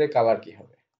ওয়েবসাইটের কালার কি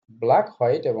হবে। ব্ল্যাক,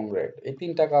 হোয়াইট এবং রেড, এই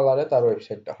তিনটা কালারে তার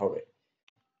ওয়েবসাইটটা হবে।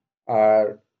 আর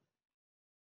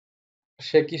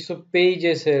সে কিছু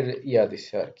পেজেসের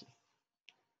দিচ্ছে আর কি,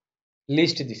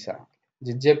 লিস্ট দিছে আমাকে,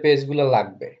 যে যে পেজগুলো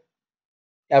লাগবে।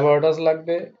 অ্যাবাউট আস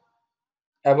লাগবে।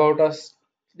 অ্যাবাউট আস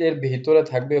এর ভিতরে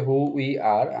থাকবে হু উই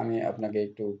আর। আমি আপনাকে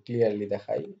একটু ক্লিয়ারলি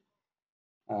দেখাই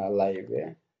লাইভে।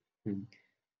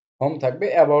 হোম থাকবে,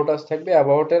 অ্যাবাউট আস থাকবে,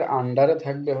 অ্যাবাউট এর আন্ডারে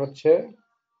থাকবে হচ্ছে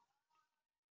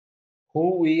who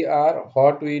we are,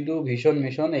 what we do, vision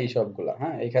mission, এই সবগুলা।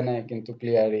 হ্যাঁ, এখানে কিন্তু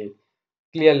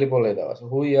ক্লিয়ারলি বলে দেওয়া আছে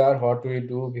who we are, what we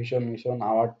do, vision mission,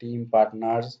 our team,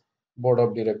 partners, board of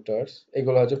directors,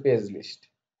 এগুলো হচ্ছে পেজ লিস্ট।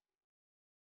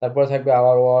 তারপরে থাকবে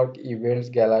our work, events,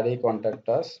 gallery, contact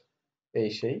us, এই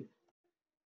সেই।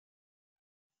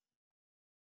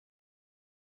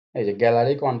 এই যে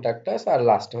গ্যালারি, কন্ট্যাক্ট আস, আর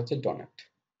লাস্টে হচ্ছে ডোনেট।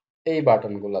 এই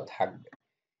বাটনগুলো থাকবে।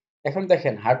 এখন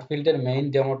দেখেন হার্টফিল্ডের মেইন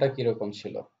ডেমোটা কিরকম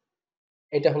ছিল।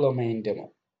 এটা হলো মেইন ডেমো।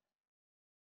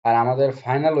 আর আমাদের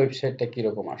ফাইনাল ওয়েবসাইটটা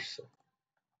কিরকম আসছে।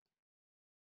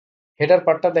 হেডার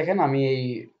পার্টটা দেখেন, আমি এই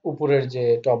উপরের যে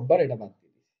টপ বার এটা বাদ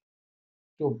দিই,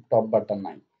 টপ বারটা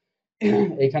নাই।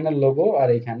 এইখানে লোগো আর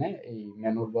এইখানে এই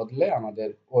মেনুর বদলে আমাদের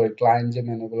ওই ক্লায়েন্ট যে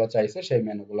মেনুগুলো চাইছে সেই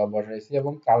মেনুগুলো বসাইছি,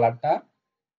 এবং কালারটা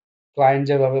ক্লায়েন্ট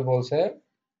যেভাবে বলছে,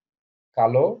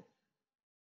 কালো,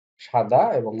 সাদা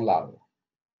এবং লাল।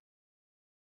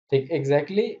 ঠিক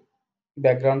এক্স্যাক্টলি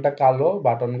ব্যাকগ্রাউন্ডটা কালো,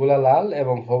 বাটনগুলো লাল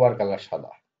এবং হোভার কালার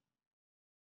সাদা।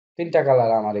 তিনটা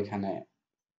কালার আমার এখানে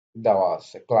দেওয়া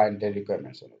আছে ক্লায়েন্টের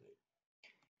রিকোয়ারমেন্টস অনুযায়ী।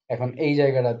 এখন এই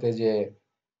জায়গাটাতে যে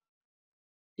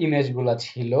ইমেজগুলা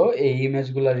ছিল, এই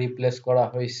ইমেজগুলা রিপ্লেস করা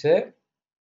হয়েছে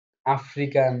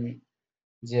আফ্রিকান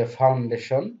যে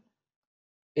ফাউন্ডেশন,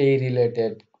 এই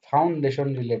রিলেটেড, ফাউন্ডেশন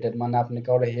রিলেটেড, মানে আপনি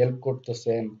কাউরে হেল্প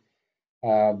করতেছেন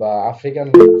বা আফ্রিকান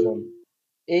লোকজন,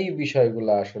 এই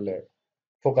বিষয়গুলা আসলে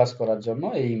ফোকাস করার জন্য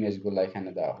এই ইমেজগুলা এখানে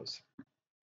দেওয়া হয়েছে।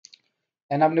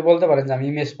 এন্ড আপনি বলতে পারেন যে আমি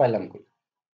ইমেজ পাইলাম কই,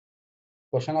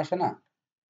 কোশ্চেন আসে না?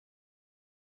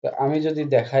 তো আমি যদি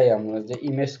দেখাই আমরা যে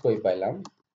ইমেজ কই পাইলাম,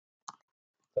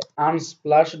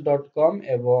 unsplash.com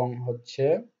এবং হচ্ছে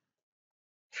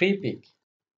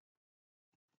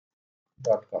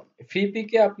freepik.com।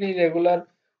 ফ্রিপিকে আপনি রেগুলার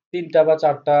 3টা বা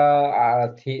 4টা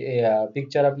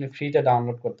পিকচার আপনি ফ্রিতে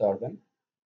ডাউনলোড করতে পারবেন।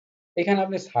 এখানে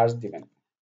আপনি সার্চ দিবেন।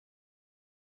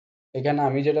 এখানে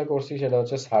আমি যেটা করছি সেটা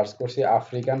হচ্ছে সার্চ করছি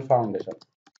আফ্রিকান ফাউন্ডেশন।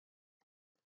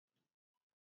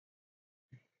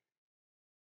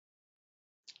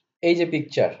 এই যে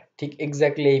পিকচার, ঠিক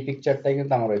এক্স্যাক্টলি এই পিকচারটাই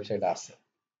কিন্তু আমার ওয়েবসাইটে আছে।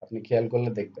 আপনি খেয়াল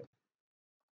করলে দেখবেন।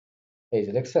 এই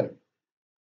যে দেখছেন?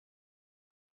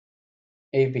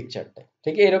 এই পিকচারটা।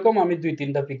 ঠিক এরকম আমি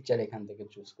 ২-৩টা পিকচার এখান থেকে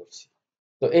চুজ করছি।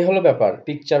 তো এই হলো ব্যাপার।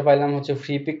 পিকচার পাইলাম হচ্ছে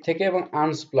ফ্রি পিক থেকে এবং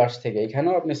আনস্প্লাশ থেকে।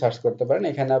 এখানেও আপনি সার্চ করতে পারেন।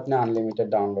 এখানে আপনি আনলিমিটেড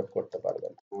ডাউনলোড করতে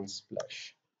পারবেন আনস্প্লাশ।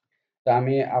 তো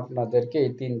আমি আপনাদেরকে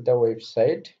এই ৩টা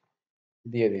ওয়েবসাইট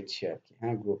দিয়ে দিচ্ছি আরকি,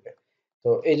 হ্যাঁ, গ্রুপে। তো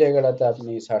এই জায়গাটাতে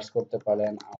আপনি সার্চ করতে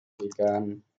পারেন আফ্রিকান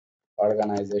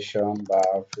অর্গানাইজেশন বা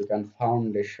আফ্রিকান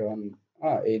ফাউন্ডেশন,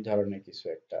 এই ধরনের কিছু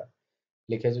একটা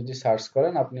লিখে যদি সার্চ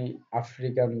করেন আপনি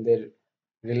আফ্রিকানদের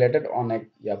রিলেটেড অনেক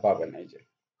পাবেন, এই যে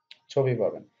ছবি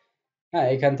পাবেন। হ্যাঁ,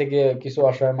 এখান থেকে কিছু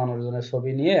অসহায় মানুষজনের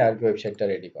ছবি নিয়ে আর কি ওয়েবসাইটটা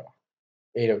রেডি করা,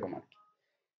 এইরকম আর কি।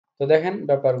 তো দেখেন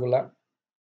ব্যাপারগুলা।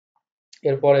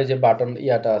 এরপরে যে বাটন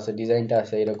আছে, ডিজাইনটা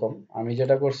আছে এরকম। আমি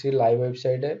যেটা করছি লাইভ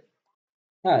ওয়েবসাইটে,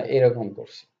 হ্যাঁ, এরকম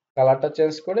করছি। কালারটা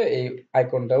চেঞ্জ করে এই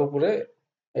আইকনটা উপরে,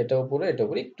 এটা উপরে, এটা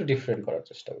উপরে একটু ডিফারেন্ট করার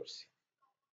চেষ্টা করছি।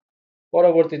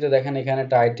 পরবর্তীতে দেখেন এখানে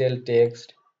টাইটেল টেক্সট,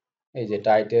 এই যে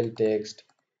টাইটেল টেক্সট,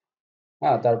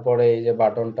 হ্যাঁ, তারপরে এই যে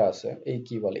বাটনটা আছে, এই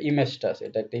কি বলে ইমেজটা আছে,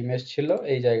 এটা একটা ইমেজ ছিল।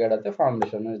 এই জায়গাটাতে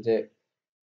ফাউন্ডেশনের যে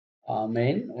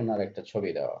মেইন ওনার একটা ছবি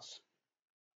দেওয়া আছে।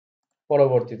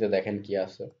 পরবর্তীতে দেখেন কি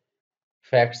আছে,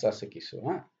 ফ্যাক্টস আছে কিছু,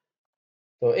 হ্যাঁ।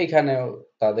 তো এইখানেও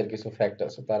তাদের কিছু ফ্যাক্ট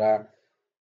আছে, তারা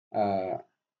আহ,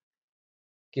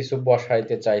 কিছু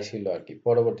বসাইতে চাইছিল আর কি।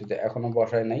 পরবর্তীতে এখনো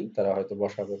বসায় নাই, তারা হয়তো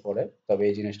বসাবে পরে, তবে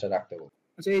এই জিনিসটা রাখতে বলবো।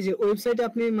 আচ্ছা, এই যে ওয়েবসাইটে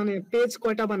আপনি মানে পেজ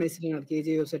কয়টা বানাইছিলেন আর কি এই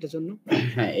যে ওয়েবসাইটের জন্য?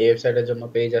 হ্যাঁ, এই ওয়েবসাইটের জন্য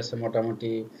পেজ আছে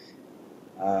মোটামুটি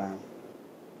আহ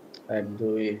 ১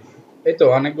 ২, এই তো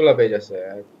অনেকগুলা পেজ আছে।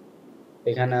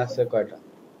 এখানে আছে কয়টা,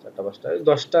 ৪টা ৫টা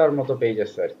 ১০টার মতো পেজ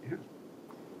আছে আর কি, হ্যাঁ।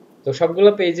 তো সবগুলো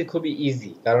পেজই খুবই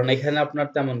ইজি, কারণ এখানে আপনার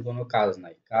তেমন কোনো কাজ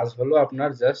নাই। কাজ হলো আপনার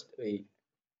জাস্ট ওই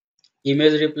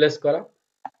ইমেজ রিপ্লেস করা,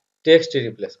 টেক্সট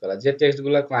রিপ্লেস করা, যে টেক্সট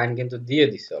গুলা ক্লায়েন্ট কিন্তু দিয়ে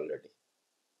দিছে অলরেডি।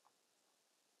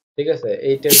 ঠিক আছে,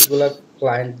 এই টেক্সট গুলা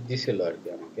ক্লায়েন্ট দিছিল আর কি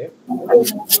আমাকে।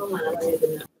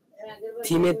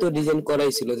 থিমে তো ডিজাইন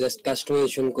করাই ছিল, জাস্ট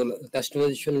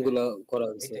কাস্টমাইজেশন গুলো করা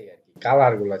হয়েছে। এটাই আর কি,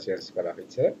 কালার গুলা চেঞ্জ করা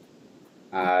হয়েছে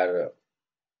আর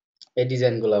এই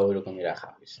ডিজাইন গুলা ওইরকমই রাখা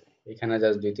হয়েছে। এখানে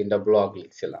জাস্ট ২-৩টা ব্লগ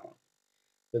লিখছিলাম।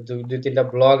 তো ২-৩টা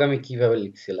ব্লগ আমি কিভাবে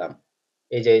লিখছিলাম,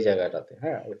 এই যে এই জায়গাটাতে,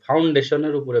 হ্যাঁ,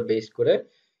 ফাউন্ডেশনের উপরে বেস করে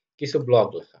কিছু ব্লগ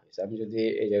লেখা হয়েছে। আমি যদি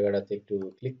এই জায়গাটাতে একটু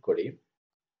ক্লিক করি,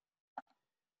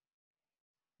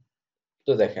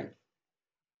 তো দেখেন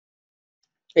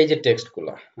এই যে টেক্সট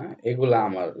গুলা, হ্যাঁ, এগুলা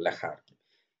আমার লেখা আর কি।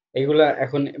 এগুলা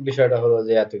এখন বিষয়টা হলো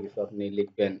যে এত কিছু আপনি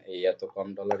লিখবেন এই এত কম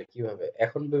ডলারে কিভাবে।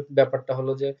 এখন ব্যাপারটা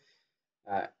হলো যে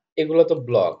আহ, এগুলো তো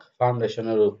ব্লগ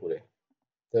ফাউন্ডেশনের উপরে।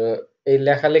 তো এই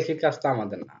লেখালেখির কাজটা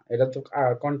আমাদের না, এটা তো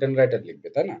কন্টেন্ট রাইটার লিখবে,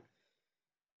 তাই না?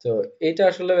 তো এইটা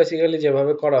আসলে বেসিক্যালি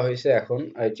যেভাবে করা হয়েছে এখন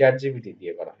চ্যাট জিপিটি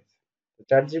দিয়ে করা হয়েছে।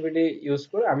 চ্যাট জিপিটি ইউজ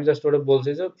করে আমি জাস্ট ওটা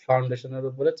বলছি যে ফাউন্ডেশনের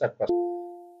উপরে ৪-৫,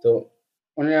 তো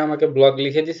উনি আমাকে ব্লগ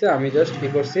লিখে দিছে। আমি জাস্ট কি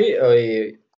করছি, ওই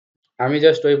আমি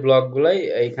জাস্ট ওই ব্লগ গুলাই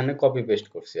এইখানে কপি পেস্ট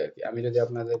করছি আর কি। আমি যদি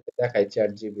আপনাদেরকে দেখাই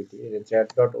chat GPT, chat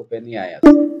dot open AI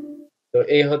আছে। তো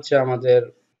এই হচ্ছে আমাদের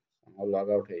লগ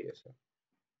আউট হয়ে গেছে।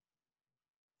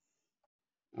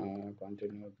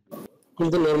 কন্টিনিউ।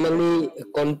 কিন্তু নরমালি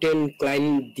কন্টেন্ট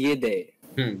ক্লায়েন্ট দিয়ে দেয়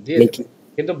দিয়ে নাকি?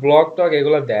 দেবে, কিন্তু ব্লগ টক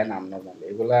এগুলো দেয় না নর্মালি,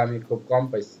 এগুলো আমি খুব কম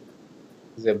পাইছি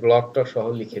যে ব্লগ টক সহ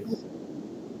লিখে দিছে,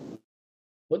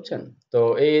 বুঝছেন? তো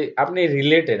এই আপনি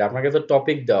রিলেটেড, আপনাকে তো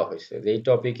টপিক দেওয়া হয়েছে যে এই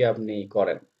টপিকে আপনি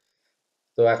করেন।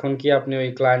 তো এখন কি আপনি ওই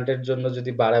ক্লায়েন্টের জন্য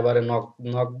যদি বারে বারে নক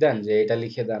নক দেন যে এটা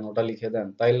লিখে দেন ওটা লিখে দেন,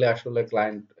 তাইলে আসলে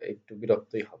ক্লায়েন্ট একটু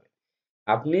বিরক্তই হবে।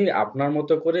 আপনি আপনার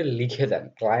মতো করে লিখে দেন।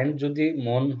 ক্লায়েন্ট যদি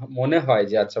মনে হয়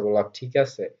যে আচ্ছা ব্লগ ঠিক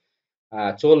আছে,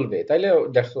 চলবে, তাইলে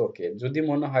দ্যাটস ওকে। যদি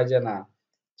মনে হয় যে না,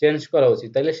 চেঞ্জ করা উচিত,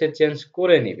 তাইলে সে চেঞ্জ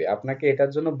করে নিবে। আপনাকে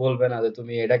এটার জন্য বলবে না যে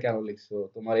তুমি এটা কেন লিখছো,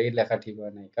 তোমার এই লেখা ঠিক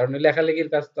হয় নাই, কারণ এই লেখালেখির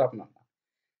কাজ তো আপনার না।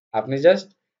 আপনি জাস্ট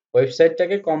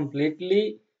ওয়েবসাইটটাকে কমপ্লিটলি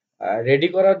রেডি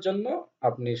করার জন্য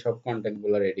আপনি সব কন্টেন্ট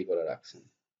গুলো রেডি করে রাখছেন,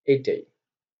 এইটাই।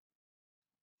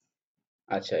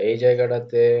 আচ্ছা, এই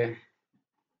জায়গাটাতে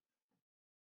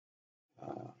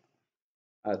আহ,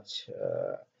 আচ্ছা,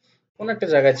 কোন একটা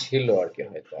জায়গায় ছিল আর কি,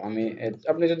 হয়তো আমি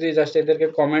আপনি যদি জাস্ট এদেরকে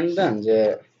কমেন্ট দেন যে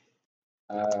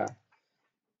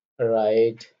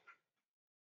right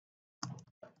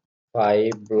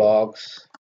 5 blogs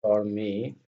for me,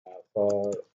 for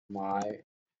my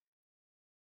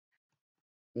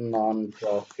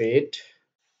non-profit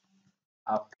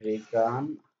African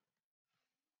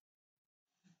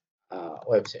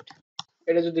website,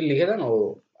 এটা যদি লিখে দেন ও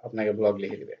আপনাকে ব্লগ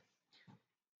লিখে দিবে।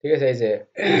 ঠিক আছে, এই যে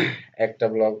একটা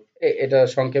ব্লগ, এটা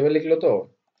সংক্ষেপে লিখলো। তো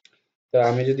তো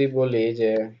আমি যদি বলি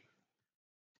যে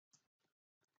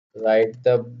write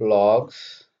the blogs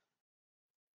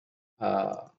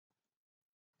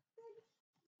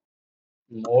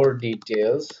more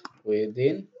details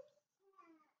within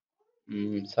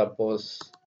suppose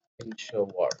 300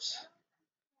 ওয়ার্ডস।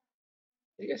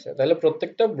 ঠিক আছে, তাহলে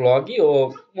প্রত্যেকটা ব্লগই ও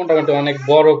মোটামুটি অনেক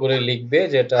বড় করে লিখবে,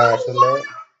 যেটা আসলে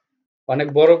অনেক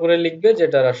বড় করে লিখবে,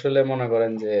 যেটার আসলে মনে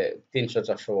করেন যে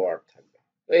 300-400 ওয়ার্ড থাকবে।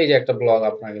 তো এই যে একটা ব্লগ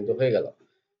আপনার কিন্তু হয়ে গেল।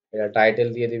 এটা টাইটেল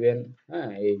দিয়ে দিবেন, হ্যাঁ,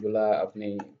 এইগুলা আপনি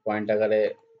পয়েন্ট আকারে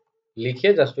লিখে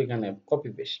জাস্ট ওইখানে কপি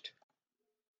পেস্ট,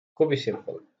 খুবই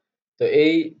সিম্পল। তো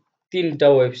এই তিনটা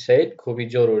ওয়েবসাইট খুবই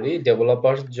জরুরি: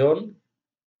 developers zone,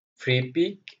 free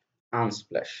pick,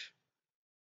 Unsplash.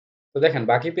 তো দেখেন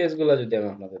বাকি পেজগুলো যদি আমি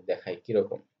আপনাদের দেখাই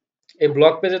কিরকম। এই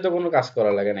ব্লগ পেজে তো কোনো কাজ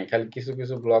করা লাগে নাই, খালি কিছু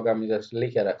কিছু ব্লগ আমি জাস্ট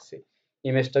লিখে রাখছি।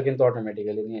 ইমেজটা কিন্তু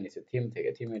অটোমেটিক্যালি নিয়ে নিছে থিম থেকে,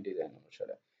 থিমের ডিজাইন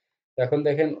অনুসারে। তো এখন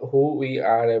দেখেন হু উই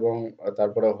আর এবং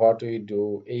তারপরে হোয়াট উই ডু,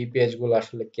 এই পেজগুলো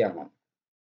আসলে কেমন।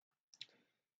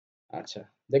 আচ্ছা,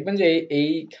 দেখবেন যে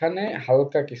এইখানে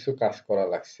হালকা কিছু কাজ করা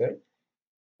লাগছে।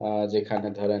 যেখানে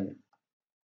ধরেন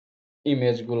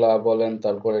ইমেজ গুলা বলেন,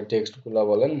 তারপরে টেক্সট গুলা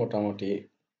বলেন, মোটামুটি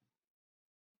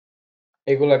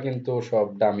এগুলা কিন্তু সব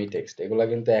ডামি টেক্সট, এগুলা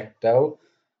কিন্তু একটাও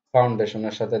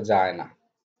ফাউন্ডেশনের সাথে যায় না।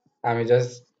 আমি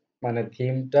জাস্ট মানে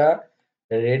থিমটা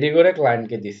রেডি করে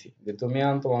ক্লায়েন্টকে দিছি যে তুমি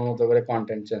তোমার মতো করে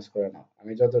কন্টেন্ট চেঞ্জ করে নাও।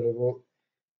 আমি যতটুকু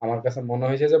আমার কাছে মনে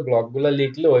হয়েছে যে ব্লগগুলো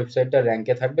লিখলে ওয়েবসাইটটা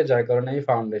র্যাঙ্কে থাকবে, যার কারণে আমি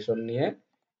ফাউন্ডেশন নিয়ে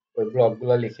ওই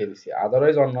ব্লগগুলো লিখে দিছি।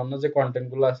 আদারওয়াইজ অন্যান্য যে কন্টেন্ট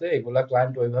গুলো আছে এগুলা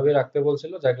ক্লায়েন্ট ওইভাবেই রাখতে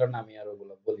বলছিল, যার কারণে আমি আর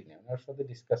ওগুলো বলিনি। ওনার সাথে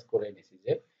ডিসকাস করে নিছি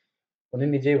যে উনি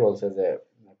নিজেই বলছে যে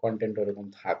কন্টেন্ট ওরকম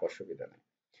থাক, অসুবিধা নেই।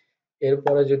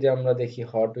 এরপরে যদি আমরা দেখি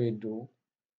হোয়াট উই ডু,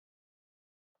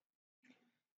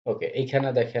 ওকে, এইখানে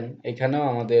দেখেন এইখানেও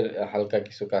আমাদের হালকা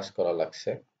কিছু কাজ করা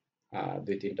লাগছে,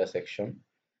 2-3টা সেকশন।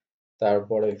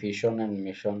 তারপরে ভিশন এন্ড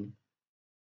মিশন।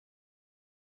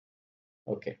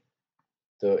 ওকে,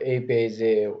 তো এই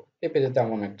পেজে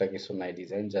তেমন একটা কিছু নাই,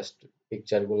 ডিজাইন জাস্ট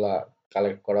পিকচার গুলা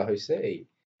কালেক্ট করা হয়েছে এই।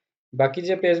 বাকি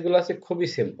যে পেজগুলো আছে খুবই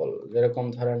সিম্পল, যেরকম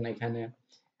ধরেন এখানে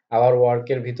আবার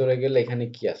ওয়ার্কের ভিতরে গেলে এখানে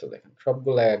কি আছে দেখেন,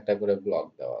 সবগুলা একটা করে ব্লক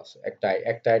দেওয়া আছে, একটা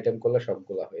একটা আইটেম করলে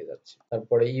সবগুলা হয়ে যাচ্ছে।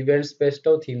 তারপরে ইভেন্টস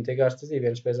পেজটাও থিম থেকে আসতেছে,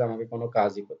 ইভেন্টস পেজে আমাকে কোনো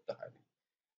কাজই করতে হয় না,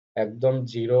 একদম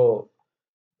জিরো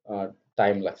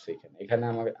টাইম লাগছে এখানে। এখানে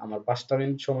আমার 5টা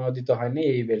মিনিট সময় দিতে হয়নি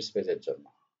এই ইভেন্টস পেজের জন্য।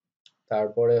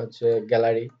 তারপরে হচ্ছে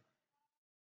গ্যালারি,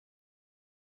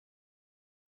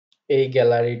 এই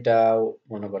গ্যালারিটাও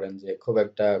মনে করেন যে খুব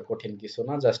একটা কঠিন কিছু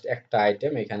না, জাস্ট একটা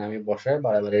আইটেম এখানে আমি বসায়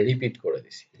বারে রিপিট করে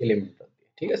দিছি এলিমেন্টর দিয়ে,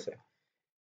 ঠিক আছে।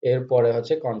 এরপরে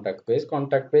হচ্ছে কন্টাক্ট পেজ,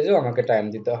 কন্টাক্ট পেজেও আমাকে টাইম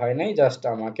দিতে হয় নাই, জাস্ট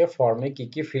আমাকে ফর্মে কি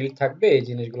কি ফিল্ড থাকবে এই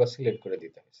জিনিসগুলো সিলেক্ট করে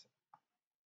দিতে হয়েছে।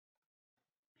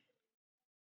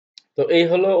 তো এই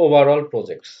হলো ওভারঅল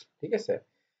প্রজেক্টস, ঠিক আছে।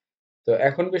 তো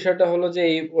এখন বিষয়টা হলো যে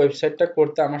এই ওয়েবসাইটটা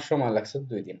করতে আমার সময় লাগছে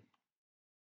 2 দিন।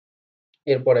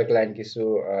 এরপরে ক্লায়েন্ট কিছু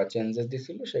চেঞ্জেস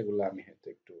দিছিল, সেগুলো আমি হয়তো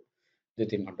একটু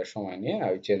 2-3 ঘন্টা সময় নিয়ে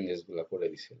ওই চেঞ্জেস গুলো করে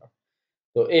দিছিলাম।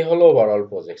 তো এই হলো ওভারঅল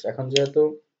প্রজেক্ট। এখন যেহেতু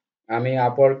আমি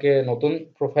আপওয়ার্কে নতুন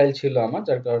প্রোফাইল ছিল আমার,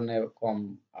 যার কারণে কম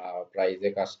প্রাইজে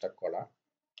কাজটা করা।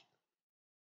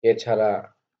 এছাড়া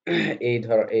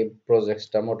এই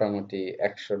প্রজেক্টটা মোটামুটি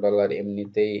 $100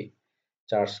 এমনিতেই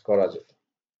চার্জ করা যেত।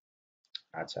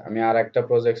 আচ্ছা, আমি আর একটা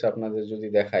প্রজেক্ট আপনাদের যদি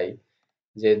দেখাই,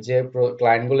 যে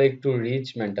ক্লায়েন্ট গুলো একটু রিচ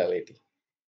মেন্টালিটি,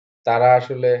 তারা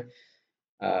আসলে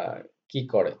কি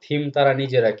করে, থিম তারা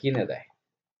নিজেরা কিনে দেয়।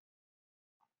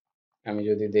 আমি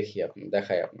যদি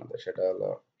দেখাই আপনাদের, সেটা হলো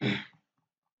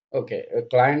ওকে,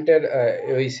 ক্লায়েন্টের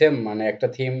ওই সেম মানে একটা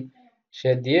থিম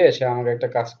সে আমাকে একটা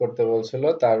কাজ করতে বলছিল,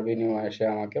 তার বিনিময়ে সে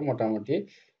আমাকে মোটামুটি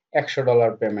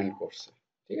 $100 পেমেন্ট করছে,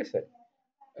 ঠিক আছে।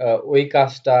 ওই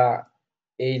কাজটা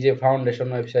এই যে ফাউন্ডেশন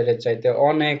ওয়েবসাইটের চাইতে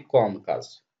অনেক কম কাজ।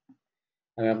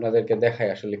 আমি আপনাদেরকে দেখাই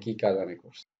আসলে কি কাজ আমি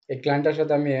করছি। এই ক্লায়েন্টের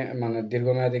সাথে আমি মানে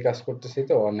দীর্ঘমেয়াদী কাজ করতেছি,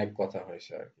 তো অনেক কথা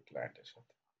হয়েছে আর কি ক্লায়েন্টের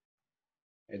সাথে,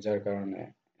 যার কারণে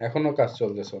এখনো কাজ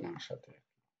চলতেছে ওনার সাথে।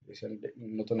 রিসেন্ট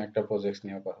নতুন একটা প্রজেক্ট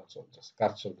নিয়ে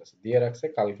কাজ চলতেছে, দিয়ে রাখছে,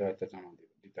 কালকে হয়তো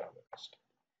দিতে হবে কাজটা।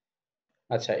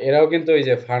 আচ্ছা, এরাও কিন্তু ওই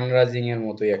যে ফান্ড রাইজিং এর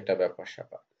মতোই একটা ব্যাপার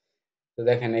স্যাপার। তো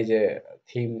দেখেন এই যে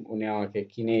থিম উনি আমাকে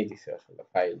কিনেই দিছে আসলে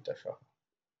ফাইলটা সহ।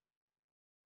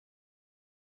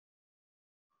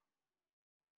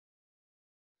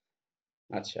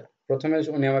 আচ্ছা, প্রথমে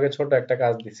উনি আমাকে ছোট একটা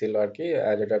কাজ দিছিল আর কি,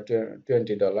 যেটা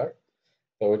 $20।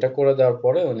 তো ওইটা করে দেওয়ার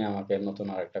পরে উনি আমাকে নতুন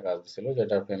আর একটা কাজ দিছিল,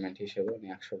 যেটার পেমেন্ট হিসেবে উনি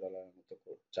 $100 মতো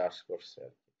চার্জ করছে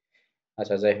আর কি।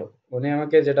 আচ্ছা, যাই হোক, উনি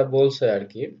আমাকে যেটা বলছে আর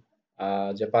কি,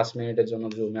 যে 5 মিনিটের জন্য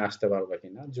জুমে আসতে পারবে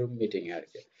কিনা, জুম মিটিং এ আর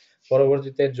কি।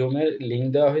 পরবর্তীতে জুমের লিংক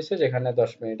দেওয়া হয়েছে, যেখানে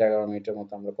 10 মিনিট 11 মিনিটের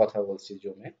মতো আমরা কথা বলছি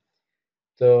জুমে।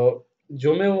 তো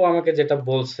জুমেও আমাকে যেটা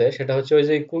বলছে সেটা হচ্ছে ওই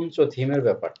যে কুঞ্চ থিমের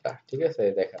ব্যাপারটা, ঠিক আছে।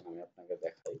 দেখেন আমি আপনাকে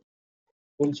দেখাই,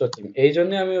 কুনসো থিম, এই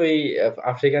জন্য আমি ওই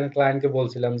আফ্রিকান ক্লায়েন্টকে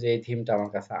বলছিলাম যে এই থিমটা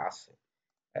আমার কাছে আছে।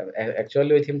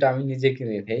 অ্যাকচুয়ালি ওই থিমটা আমি নিজে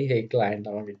কিনে নেই, এই ক্লায়েন্ট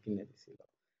আমাকে কিনে দিছিল।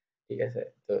 ঠিক আছে,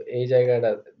 তো এই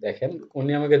জায়গাটা দেখেন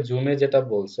উনি আমাকে জুমে যেটা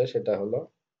বলছে সেটা হলো,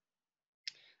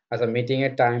 আচ্ছা মিটিং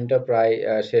এর টাইমটা প্রায়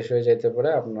শেষ হয়ে যেতে পারে,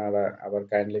 আপনারা আবার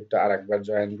কাইন্ডলি একটু আরেকবার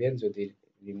জয়েন দিন যদি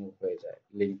রিমুভ হয়ে যায়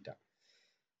লিংকটা।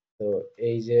 তো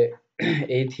এই যে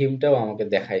এই থিমটাও আমাকে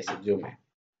দেখাইছে জুমে,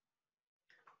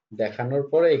 দেখানোর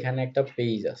পরে এখানে একটা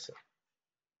পেজ আছে।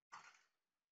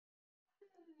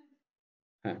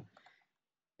 হ্যাঁ,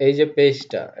 এই যে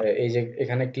পেজটা, এই যে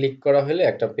এখানে ক্লিক করা হলে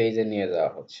একটা পেজে নিয়ে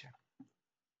যাওয়া হচ্ছে।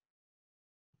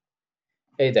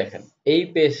 এই দেখেন এই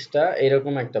পেজটা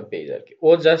এরকম একটা পেজ আর কি। ও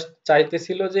জাস্ট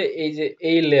চাইতেছিল যে এই যে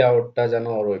এই লেআউটটা যেন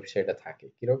ওর ওয়েবসাইটে থাকে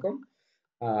কিরকম,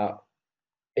 আহ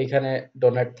এইখানে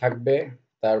ডোনেট থাকবে,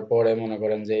 তারপরে মনে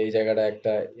করেন যে এই জায়গাটা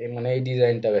একটা মানে এই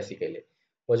ডিজাইনটা বেসিক্যালি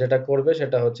ও যেটা করবে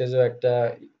সেটা হচ্ছে যে একটা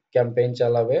ক্যাম্পেইন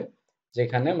চালাবে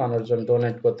যেখানে মানুষজন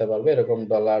ডোনেট করতে পারবে, এরকম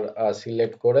ডলার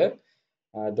সিলেক্ট করে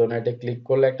ডোনেটে ক্লিক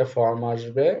করলে একটা ফর্ম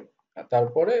আসবে,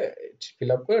 তারপরে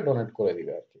ফিল আপ করে ডোনেট করে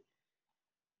দিবে আর কি।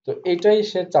 তো এটাই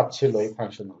সে চাচ্ছিল এই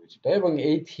ফাংশনালিটিটা, এবং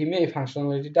এই থিমে এই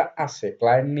ফাংশনালিটিটা আছে,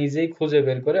 ক্লায়েন্ট নিজেই খুঁজে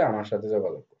বের করে আমার সাথে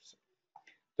যোগাযোগ করছে।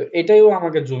 তো এটাইও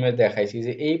আমাকে জুমে দেখাইছি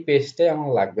যে এই পেজটাই আমার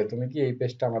লাগবে, তুমি কি এই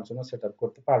পেজটা আমার জন্য সেট আপ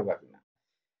করতে পারবা কিনা।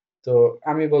 তো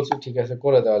আমি বলছি ঠিক আছে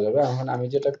করে দেওয়া যাবে। এখন আমি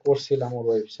যেটা করছিলাম ওর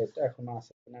ওয়েবসাইটটা এখনো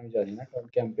আছে কিনা আমি জানি না, কারণ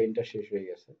ক্যাম্পেইনটা শেষ হয়ে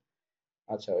গেছে।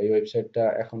 আচ্ছা ওই ওয়েবসাইটটা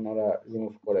এখন ওরা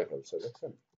রিমুভ করে ফেলছে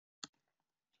দেখছেন।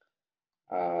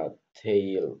 আহ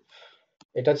থেইল,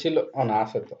 এটা ছিল ও না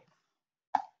আছে তো,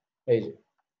 এই যে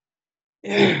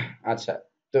আচ্ছা,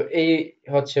 তো এই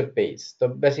হচ্ছে পেজ। তো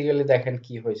বেসিক্যালি দেখেন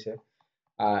কি হয়েছে,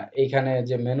 এইখানে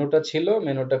যে মেনুটা ছিল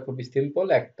মেনুটা খুবই সিম্পল,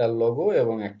 একটা লোগো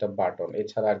এবং একটা বাটন,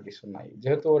 এছাড়া আর কিছু নাই।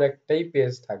 যেহেতু ওর একটাই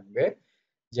পেজ থাকবে,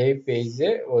 যেই পেজে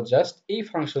ও জাস্ট এই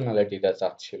ফাংশনালিটিটা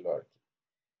চাচ্ছিল আর কি,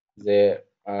 যে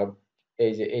আহ,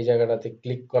 এই যে এই জায়গাটাতে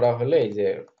ক্লিক করা হলে এই যে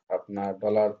আপনার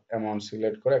ডলার অ্যামাউন্ট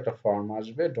সিলেক্ট করে একটা ফর্ম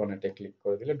আসবে, ডোনেটে ক্লিক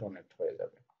করে দিলে ডোনেট হয়ে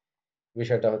যাবে।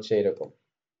 বিষয়টা হচ্ছে এরকম,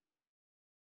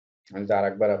 আমি আর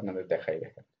একবার আপনাদের দেখাই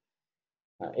দেখেন।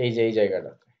 এই যে এই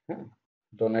জায়গাটাতে, হ্যাঁ,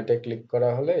 ডোনেটে ক্লিক করা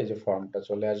হলে এই যে ফর্মটা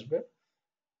চলে আসবে,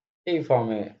 এই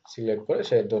ফর্মে সিলেক্ট করে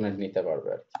সে ডোনেট নিতে পারবে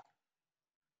আর কি।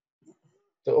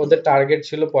 তো ওদের টার্গেট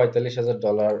ছিল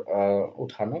 $45,000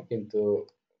 উঠানো, কিন্তু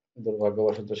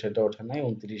দুর্ভাগ্যবশত সেটা ওঠে নাই,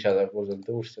 29,000 পর্যন্ত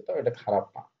উঠছে, তো এটা খারাপ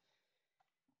না।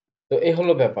 তো এই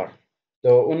হলো ব্যাপার।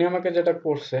 তো উনি আমাকে যেটা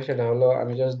করছে সেটা হলো,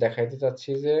 আমি জাস্ট দেখাইতে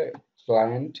চাচ্ছি যে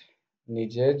ক্লায়েন্ট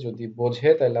নিজে যদি বোঝে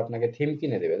তাহলে আপনাকে থিম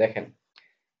কিনে দেবে। দেখেন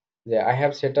যে I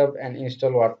have set up and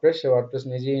install WordPress, say WordPress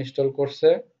নিজেই ইনস্টল করছে।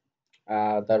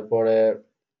 তারপরে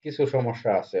কিছু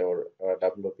সমস্যা আছে ওর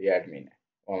ডাব্লিউপি অ্যাডমিনে,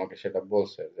 ও আমাকে সেটা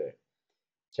বলছে যে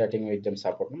চ্যাটিং উইথ দেম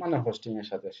সাপোর্ট, মানে হোস্টিং এর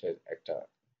সাথে সে একটা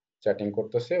চ্যাটিং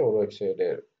করতেছে, ওর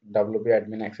ওয়েবসাইটের ডাব্লিউপি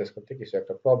অ্যাডমিন অ্যাক্সেস করতে কিছু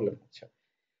একটা প্রবলেম হচ্ছে।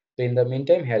 তো in the mean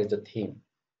time here is the theme.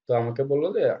 তো আমাকে বললো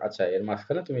যে আচ্ছা এর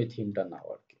মাঝখানে তুমি এই থিমটা নাও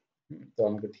আর কি। তো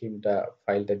আমাকে থিমটা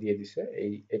ফাইলটা দিয়ে দিছে,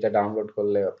 এটা ডাউনলোড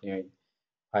করলে আপনি ওই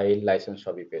ফাইল লাইসেন্স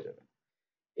সবই পেয়ে যাবেন।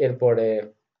 এরপরে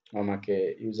আমাকে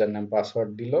ইউজার নেম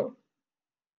পাসওয়ার্ড দিল,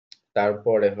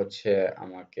 তারপরে হচ্ছে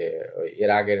আমাকে ওই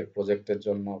এর আগের প্রজেক্টের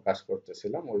জন্য কাজ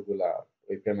করতেছিলাম ওইগুলা,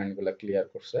 ওই পেমেন্ট গুলা ক্লিয়ার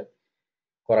করছে,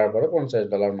 করার পরে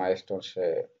 $50 মাইলস্টোন সে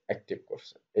অ্যাক্টিভ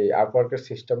করছে। এই আপওয়ার্কের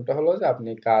সিস্টেমটা হলো যে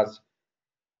আপনি কাজ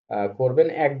করবেন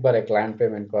একবারে, ক্লায়েন্ট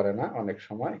পেমেন্ট করে না, অনেক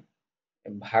সময়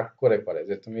ভাগ করে করে,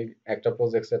 যে তুমি একটা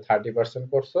প্রজেক্টে 30%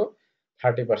 করছো,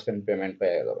 30% পেমেন্ট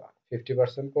পেয়ে যাবা,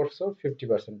 50% করছো,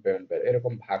 50% পেমেন্ট পেয়ে,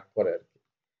 এরকম ভাগ করে আর কি।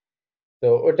 তো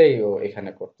ওটাই ও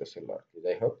এখানে করতেছিল আর কি।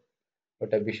 যাই হোক,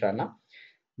 ওটা বিষয় না।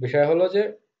 বিষয় হলো যে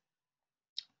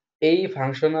এই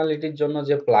ফাংশনালিটির জন্য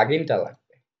যে প্লাগইনটা লাগবে,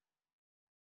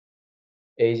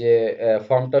 এই যে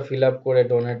ফর্মটা ফিল আপ করে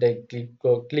ডোনেটে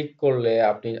ক্লিক করলে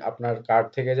আপনি আপনার কার্ড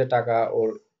থেকে যে টাকা ওর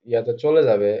ইয়াতে চলে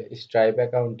যাবে স্ট্রাইপ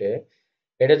অ্যাকাউন্টে,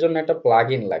 এটার জন্য একটা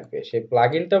প্লাগইন লাগবে। সেই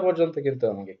প্লাগইনটা পর্যন্ত কিন্তু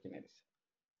আমাকে কিনে দিচ্ছে।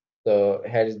 তো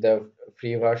হ্যার ইজ দ্য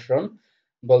ফ্রি ভার্সন,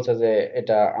 বলছে যে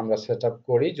এটা আমরা সেট আপ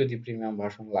করি, যদি প্রিমিয়াম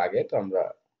ভার্সন লাগে তো আমরা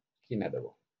কিনে দেবো।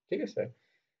 ঠিক আছে,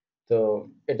 তো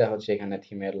এটা হচ্ছে এখানে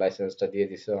থিমের লাইসেন্সটা দিয়ে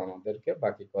দিছে আমাদেরকে,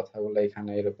 বাকি কথাগুলো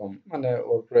এখানে এরকম মানে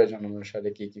ওর প্রয়োজন অনুসারে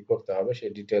কি কি করতে হবে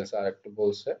সেই ডিটেলস আর একটু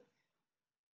বলছে,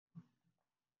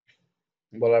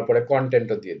 বলার পরে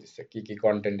কন্টেন্টও দিয়ে দিছে কি কি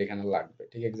কন্টেন্ট এখানে লাগবে,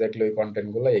 ঠিক এক্স্যাক্টলি ওই কন্টেন্ট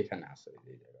গুলো এখানে আছে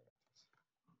এই জায়গায়।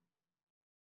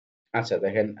 আচ্ছা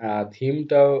দেখেন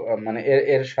থিমটাও মানে এর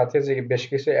এর সাথে যে বেশ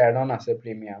কিছু অ্যাড অন আছে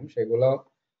প্রিমিয়াম, সেগুলো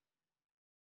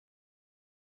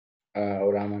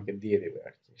ওরা আমাকে দিয়ে দেবে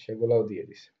আর কি, সেগুলোও দিয়ে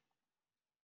দিছে।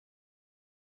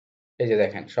 এই যে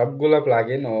দেখেন সবগুলা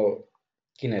প্লাগইন ও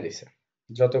কিনে দিছে,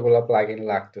 যতগুলা প্লাগইন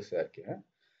লাগতেছে আর কি, হ্যাঁ,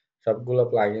 সবগুলো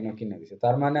প্লাগইনও কিনে দিছে।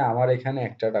 তার মানে আমার এখানে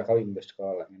একটা টাকাও ইনভেস্ট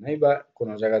করা লাগে নাই বা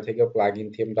কোনো জায়গা থেকে প্লাগইন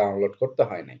থিম ডাউনলোড করতে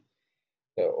হয় নাই।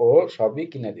 তো ও সবই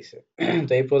কিনে দিছে।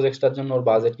 তো এই প্রজেক্টটার জন্য ওর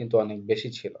বাজেট কিন্তু অনেক বেশি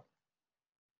ছিল।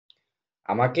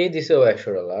 আমাকেই দিছে ও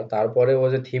 $100, তারপরে ও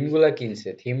যে থিম গুলা কিনছে,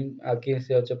 থিম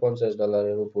কিনছে হচ্ছে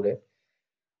 $50 উপরে।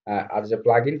 আর যে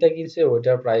প্লাগইনটা কিনছে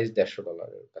ওইটার প্রাইস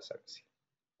 $150 কাছাকাছি।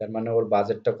 তার মানে ওর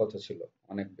বাজেটটা কত ছিল?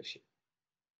 অনেক বেশি।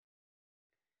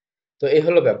 তো এই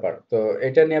হলো ব্যাপার। তো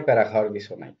এটা নিয়ে প্যারা খাওয়ার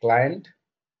কিছু নাই। ক্লায়েন্ট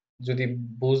যদি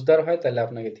বুঝদার হয় তাহলে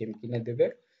আপনাকে থিম কিনে দিবে।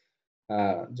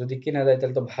 যদি কিনে দেয়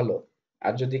তাহলে তো ভালো।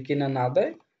 আর যদি কিনে না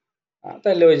দেয়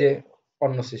তাহলে ওই যে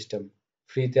অন্য সিস্টেম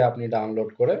ফ্রিতে আপনি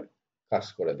ডাউনলোড করে কাজ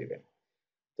করে দিবেন।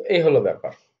 তো এই হলো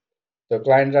ব্যাপার। তো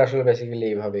ক্লায়েন্টরা আসলে বেসিক্যালি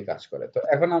এইভাবেই কাজ করে। তো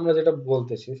এখন আমরা যেটা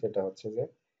বলতেছি সেটা হচ্ছে যে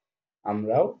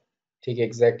আমরাও ঠিক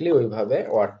এক্স্যাক্টলি ওইভাবে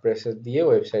ওয়ার্ডপ্রেস দিয়ে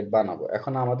ওয়েবসাইট বানাবো।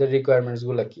 এখন আমাদের রিকোয়ারমেন্টস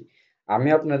গুলা কি? আমি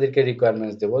আপনাদেরকে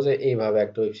রিকোয়ারমেন্টস দেবো যে এইভাবে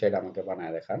একটা ওয়েবসাইট আমাকে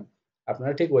বানায় দেখান।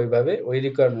 আপনারা ঠিক ওইভাবে ওই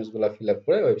রিকোয়ারমেন্টস গুলা ফিল আপ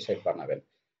করে ওয়েবসাইট বানাবেন।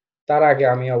 তার আগে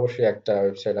আমি অবশ্যই একটা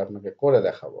ওয়েবসাইট আপনাকে করে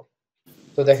দেখাবো।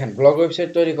 তো দেখেন, ব্লগ ওয়েবসাইট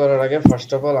তৈরি করার আগে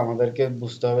ফার্স্ট অফ অল আমাদেরকে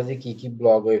বুঝতে হবে যে কি কি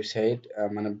ব্লগ ওয়েবসাইট,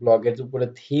 মানে ব্লগের উপরে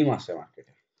থিম আছে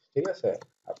মার্কেটে। ঠিক আছে?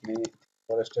 আপনি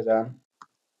ফরেস্টে যান,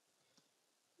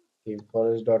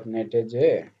 forest.net এ যে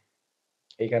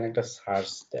এখানে একটা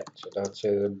সার্চ দেন, সেটা হচ্ছে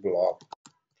ব্লগ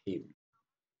থিম।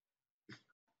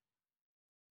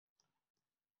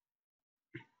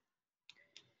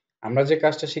 আমরা যে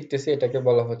কাজটা শিখতেছি এটাকে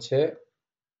বলা হচ্ছে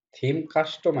থিম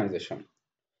কাস্টমাইজেশন।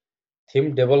 থিম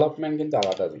ডেভেলপমেন্ট কিন্তু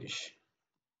আলাদা জিনিস।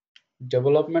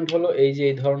 ডেভেলপমেন্ট হলো এই যে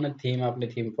এই ধরনের থিম আপনি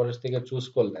থিম ফরেস্ট থেকে চুজ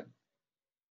করলেন,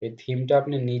 এই থিমটা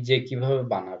আপনি নিজে কিভাবে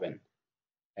বানাবেন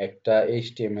একটা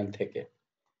এইচটিএমএল থেকে,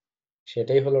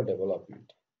 সেটাই হলো ডেভেলপমেন্ট।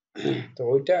 তো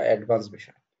ওইটা অ্যাডভান্স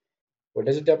বিষয়।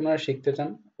 ওইটা যদি আপনারা শিখতে চান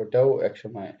ওটাও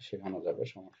একসময় শেখানো যাবে,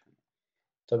 সমস্যা নেই।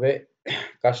 তবে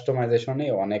কাস্টমাইজেশনে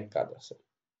অনেক কাজ আছে।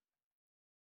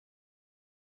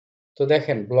 তো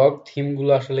দেখেন ব্লগ থিম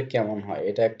গুলো আসলে কেমন হয়।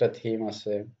 এটা একটা থিম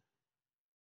আছে,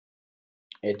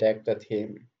 এটা একটা থিম,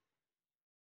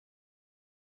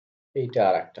 এইটা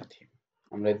আর একটা থিম।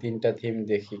 আমরা এই তিনটা থিম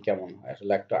দেখি কেমন হয়,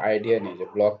 আসলে একটা আইডিয়া নেই যে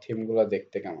ব্লগ থিম গুলো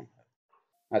দেখতে কেমন হয়।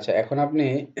 আচ্ছা, এখন আপনি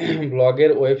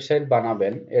ব্লগের ওয়েবসাইট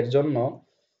বানাবেন, এর জন্য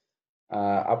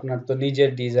আপনার তো নিজের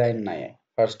ডিজাইন নাই।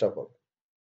 ফার্স্ট অফ অল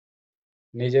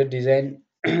নিজের ডিজাইন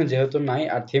যেহেতু নাই,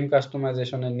 আর থিম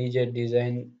কাস্টমাইজেশনে নিজের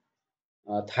ডিজাইন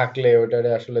থাকলে ওটারে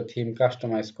আসলে থিম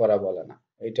কাস্টমাইজ করা বলে না।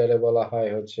 এটারে বলা হয়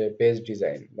হচ্ছে পেজ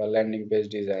ডিজাইন বা ল্যান্ডিং পেজ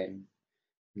ডিজাইন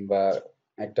বা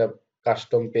একটা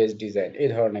কাস্টম পেজ ডিজাইন, এই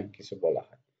ধরনের কিছু বলা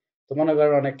হয়। তো মনে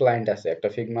করেন অনেক ক্লায়েন্ট আছে একটা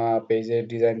ফিগমা পেজে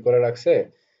ডিজাইন করে রাখছে,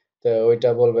 তো ওইটা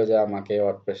বলবে যে আমাকে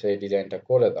ওয়ার্ডপ্রেসে এই ডিজাইনটা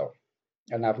করে দাও।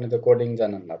 কারণ আপনি তো কোডিং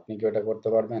জানেন না, আপনি কি ওটা করতে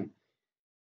পারবেন?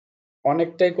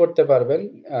 অনেকটাই করতে পারবেন।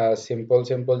 সিম্পল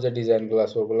সিম্পল যে ডিজাইনগুলো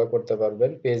আছে ওগুলো করতে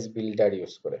পারবেন পেজ বিল্ডার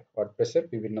ইউজ করে। ওয়ার্ডপ্রেসে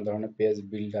বিভিন্ন ধরনের পেজ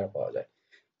বিল্ডার পাওয়া যায়।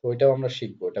 তো ওইটাও আমরা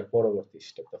শিখবো, এটা পরবর্তী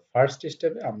স্টেপ। তো ফার্স্ট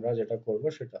স্টেপে আমরা যেটা করব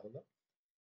সেটা হলো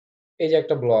এই যে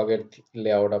একটা ব্লগের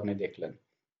লেআউট আপনি দেখলেন।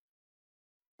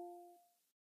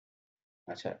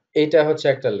 আচ্ছা, এইটা হচ্ছে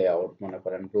একটা লেআউট মনে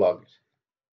করেন ব্লগের।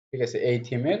 ঠিক আছে? এই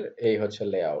থিমের এই হচ্ছে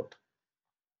লেআউট।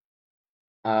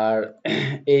 আর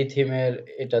এই থিমের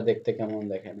এটা দেখতে কেমন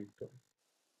দেখেন একটু।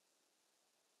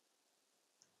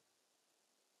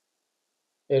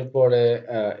 এরপরে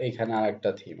এইখানে আর একটা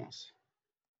থিম আছে।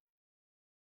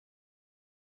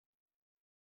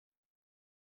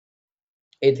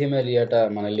 এই থিমের ইয়াটা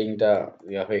মানে লিঙ্কটা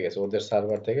ইয়া হয়ে গেছে, ওদের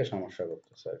সার্ভার থেকে সমস্যা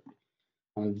করতেছে আর কি।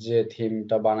 যে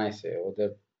থিমটা বানাইছে ওদের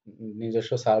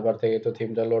নিজস্ব সার্ভার থেকে তো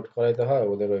থিমটা লোড করাইতে হয়,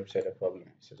 ওদের ওয়েবসাইটে প্রবলেম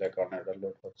হচ্ছে যার কারণে এটা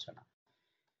লোড হচ্ছে না।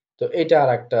 তো এটা আর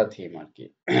একটা থিম আর কি।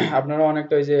 আপনারা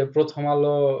অনেকটা ওই যে প্রথম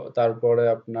আলো, তারপরে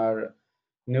আপনার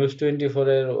নিউজ 24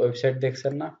 এর ওয়েবসাইট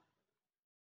দেখছেন না?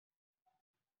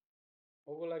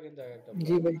 ওগুলা কিন্তু এক একটা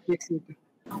জি ব্লগ। ভাই, দেখছি এটা।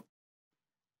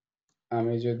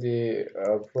 আমি যদি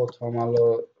প্রথম আলো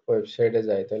ওয়েবসাইটে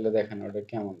যাই তাহলে দেখেন ওটা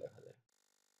কেমন দেখা যায়।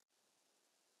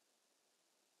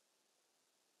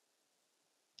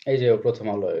 এই যে প্রথম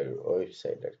আলো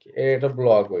ওয়েবসাইট আর কি, এটা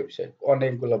ব্লগ ওয়েবসাইট,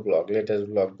 অনেকগুলো ব্লগ, লেটেস্ট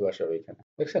ব্লগ গুলো সব এখানে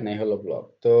দেখছেন। এই হলো ব্লগ।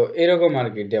 তো এরকম আর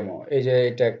কি ডেমো। এই যে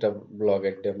এটা একটা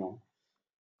ব্লগের ডেমো।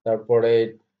 তারপরে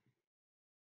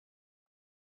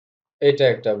এটা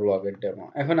একটা ব্লগের ডেমো।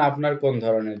 এখন আপনার কোন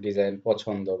ধরনের ডিজাইন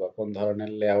পছন্দ বা কোন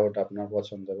ধরনের লেআউট আপনার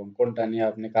পছন্দ এবং কোনটা নিয়ে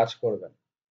আপনি কাজ করবেন,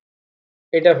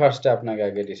 এটা ফার্স্টে আপনাকে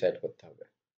আগে ডিসাইড করতে হবে।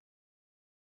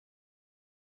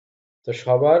 তো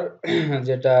সবার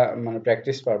যেটা মানে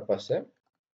প্র্যাকটিস পারপাসে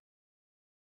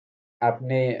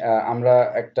আপনি আমরা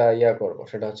একটা ইয়া করব,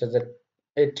 সেটা হচ্ছে যে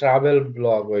এই ট্রাভেল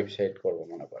ব্লগ ওয়েবসাইট করব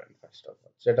মনে করেন ফার্স্ট অফ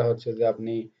অল। সেটা হচ্ছে যে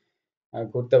আপনি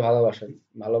ঘুরতে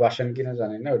ভালোবাসেন কিনা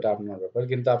জানি না, ওটা আপনার ব্যাপার,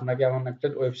 কিন্তু আপনাকে এমন একটা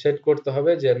ওয়েবসাইট করতে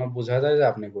হবে যেন বোঝা যায় যে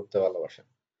আপনি ঘুরতে ভালোবাসেন।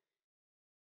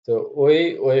 তো ওই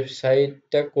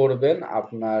ওয়েবসাইটটা করবেন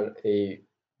আপনার এই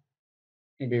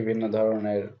বিভিন্ন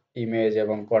ধরনের ইমেজ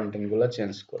এবং কন্টেন্ট গুলো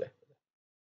চেঞ্জ করে।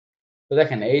 তো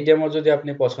দেখেন, এই ডেমো যদি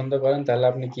আপনি পছন্দ করেন তাহলে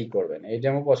আপনি কি করবেন? এই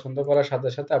ডেমো পছন্দ করার সাথে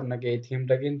সাথে আপনাকে এই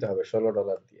থিমটা কিনতে হবে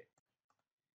 $16 দিয়ে।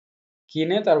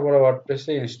 কিনে তারপরে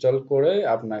ওয়ার্ডপ্রেসে ইনস্টল করে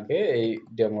আপনাকে এই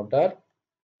ডেমোটার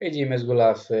এই যে ইমেজ গুলো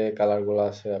আছে, কালার গুলো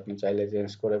আছে, আপনি চাইলে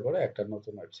চেঞ্জ করে করে একটা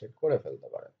নতুন ওয়েবসাইট করে ফেলতে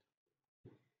পারেন।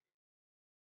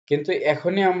 কিন্তু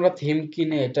এখনই আমরা থিম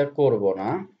কিনে এটা করব না।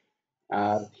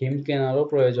 আর থিম কেনারও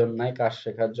প্রয়োজন নাই কাজ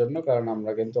শেখার জন্য, কারণ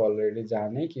আমরা কিন্তু অলরেডি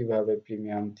জানি কিভাবে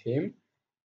প্রিমিয়াম থিম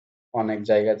অনেক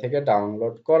জায়গা থেকে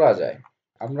ডাউনলোড করা যায়।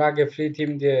 আমরা আগে ফ্রি থিম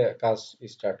দিয়ে কাজ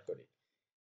স্টার্ট করি।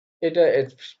 এটা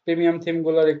প্রিমিয়াম থিম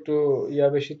গুলার একটু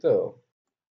বেশি, তো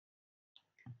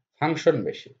ফাংশন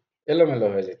বেশি, এলোমেলো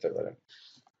হয়ে যেতে পারে।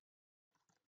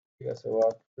 ঠিক আছে,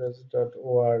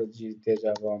 wordpress.org তে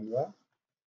যাব আমরা।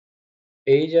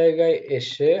 এই জায়গায়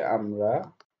এসে আমরা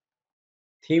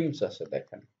থিমস আছে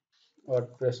দেখেন,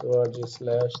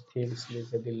 wordpress.org/themes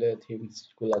লিখে দিলে থিমস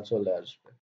গুলা চলে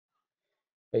আসবে।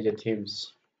 এই যে থিমস,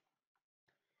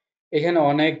 এখানে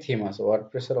অনেক থিম আছে,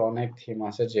 ওয়ার্ডপ্রেসের অনেক থিম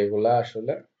আছে যেগুলা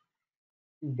আসলে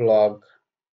ব্লগ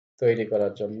তৈরি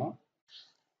করার জন্য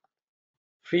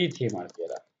ফ্রি থিম আর কি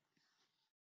এরা।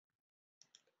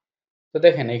 তো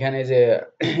দেখেন এখানে যে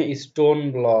স্টোন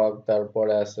ব্লগ,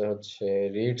 তারপরে আছে হচ্ছে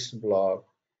রিডস ব্লগ,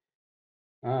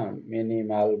 হ্যাঁ,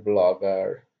 মিনিমাল ব্লগার,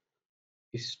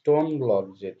 স্টোন ব্লগ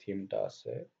যে থিমটা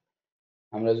আছে।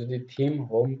 আমরা যদি থিম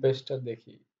হোম পেজটা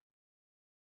দেখি,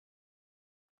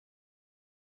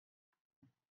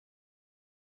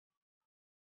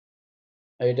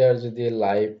 এইটার যদি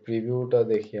লাইভ প্রিভিউটা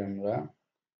দেখি আমরা,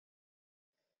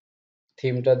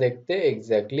 থিমটা দেখতে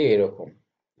এক্স্যাক্টলি এরকম।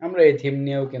 আমরা এই থিম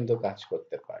নিয়েও কিন্তু কাজ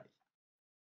করতে পারি,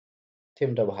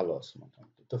 থিমটা ভালো আছে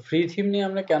মোটামুটি। তো ফ্রি থিম নিয়ে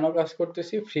আমরা কেন কাজ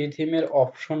করতেছি? ফ্রি থিমের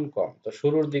অপশন কম, তো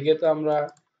শুরুর দিকে তো আমরা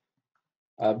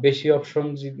বেশি অপশন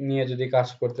নিয়ে যদি কাজ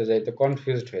করতে যাই তো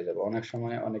কনফিউজড হয়ে যাবে, অনেক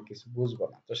সময় অনেক কিছু বুঝবো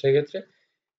না। তো সেক্ষেত্রে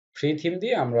ফ্রি থিম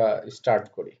দিয়ে আমরা স্টার্ট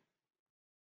করি।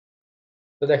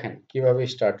 তো দেখেন কিভাবে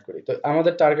স্টার্ট করি। তো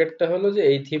আমাদের টার্গেটটা হলো যে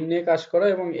এই থিম নিয়ে কাজ করা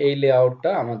এবং এই লেআউটটা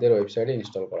আমাদের ওয়েবসাইটে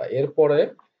ইনস্টল করা। এরপরে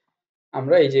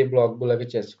আমরা এই যে ব্লকগুলোকে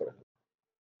চেঞ্জ করে ফেলবো।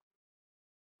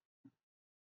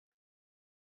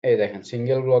 এই দেখেন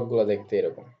সিঙ্গেল ব্লকগুলো দেখতে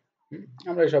এরকম।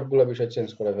 আমরা এই সবগুলো বিষয় চেঞ্জ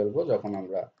করে ফেলবো যখন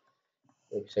আমরা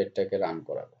ওয়েবসাইটটাকে রান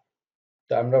করাবো।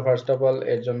 তো আমরা ফার্স্ট অফ অল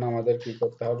এর জন্য আমাদের কি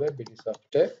করতে হবে?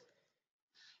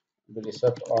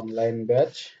 বিডিসফট অনলাইন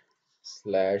ব্যাচ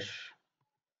স্ল্যাশ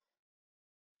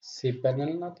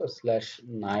cpanel, না তো স্ল্যাশ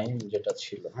 9 যেটা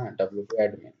ছিল, হ্যাঁ, wp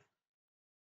admin।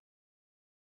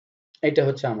 এটা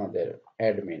হচ্ছে আমাদের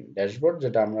অ্যাডমিন ড্যাশবোর্ড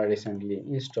যেটা আমরা রিসেন্টলি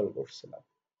ইনস্টল করছিলাম।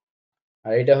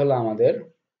 আর এটা হলো আমাদের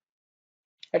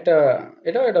একটা,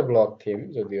 এটাও একটা ব্লক থিম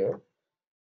যদিও,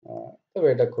 তবে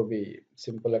এটা খুবই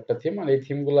সিম্পল একটা থিম। আর এই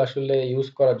থিমগুলো আসলে ইউজ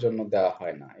করার জন্য দেওয়া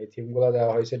হয় না, এই থিমগুলো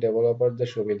দেওয়া হয়েছে ডেভেলপারদের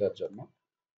সুবিধার জন্য,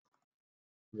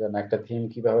 যেন একটা থিম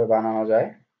কিভাবে বানানো যায়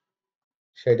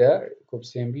সেটা খুব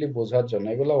সিম্পলি বোঝার জন্য।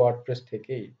 এগুলো ওয়ার্ডপ্রেস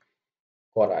থেকেই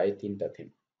করা, এই তিনটা থিম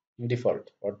ডিফল্ট,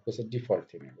 ওয়ার্ডপ্রেসের ডিফল্ট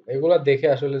থিম। এগুলো দেখে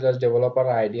আসলে জাস্ট ডেভেলপার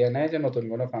আইডিয়া নেয় যে নতুন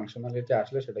কোনো ফাংশনালিটি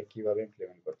আসলে সেটা কিভাবে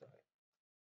ইমপ্লিমেন্ট করতে হয়।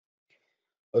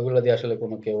 ওইগুলো দিয়ে আসলে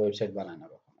কোনো কেউ ওয়েবসাইট বানায় না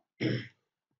কখনো।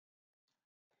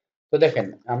 তো দেখেন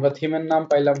আমরা থিমের নাম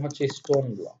পাইলাম হচ্ছে স্টোন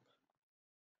ব্লক।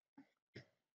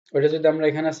 ওইটা যদি আমরা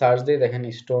এখানে সার্চ দিই, দেখেন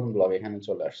স্টোন ব্লক এখানে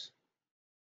চলে আসছে।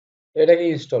 এটাকে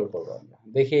ইনস্টল করবো আমরা,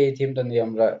 দেখি এই থিমটা নিয়ে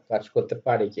আমরা কাজ করতে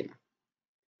পারি কিনা।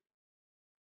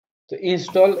 তো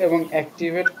ইনস্টল এবং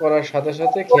অ্যাক্টিভেট করার সাথে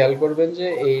সাথে খেয়াল করবেন যে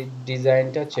এই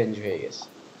ডিজাইনটা চেঞ্জ হয়ে গেছে।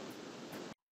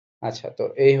 আচ্ছা, তো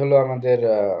এই হলো আমাদের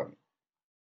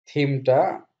থিমটা।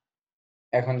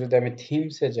 এখন যদি আমি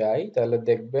থিমসে যাই তাহলে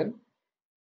দেখবেন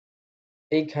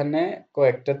এইখানে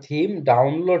কয়েকটা থিম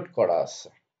ডাউনলোড করা আছে।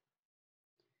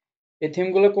 এই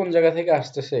থিমগুলো কোন জায়গা থেকে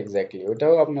আসতেছে এক্স্যাক্টলি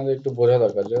ওটাও আপনাদের একটু বোঝা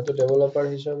দরকার, যেহেতু ডেভেলপার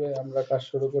হিসেবে আমরা কাজ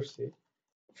শুরু করছি।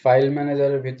 ফাইল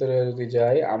ম্যানেজারের ভিতরে যদি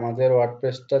যাই, আমাদের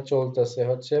ওয়ার্ডপ্রেসটা চলতেছে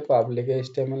হচ্ছে পাবলিক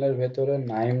এইচটিএমএল এর ভেতরে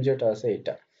নাইম যেটা আছে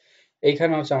এইটা,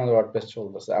 এইখানে হচ্ছে আমাদের ওয়ার্ডপ্রেস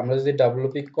চলতেছে। আমরা যদি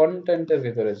ডাব্লিউপি কন্টেন্টের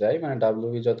ভিতরে যাই, মানে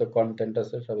ডাব্লিউপি যত কন্টেন্ট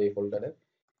আছে সব এই ফোল্ডারে,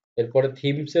 এরপরে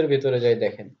থিমস এর ভিতরে যাই,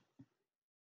 দেখেন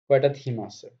কয়টা থিম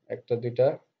আছে, একটা দুইটা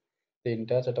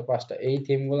তিনটা চারটা পাঁচটা। এই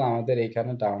থিমগুলো আমাদের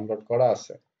এইখানে ডাউনলোড করা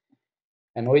আছে।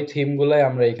 এন্ড ওই থিমগুলাই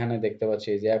আমরা এখানে দেখতে পাচ্ছি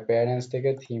যে অ্যাপিয়ারেন্স থেকে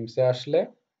থিমসে আসলে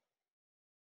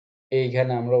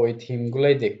এইখানে আমরা ওই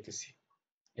থিমগুলাই দেখতেছি,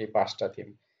 এই পাঁচটা থিম।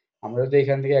 আমরা যদি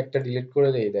এখান থেকে একটা ডিলিট করে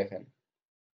দিই, দেখেন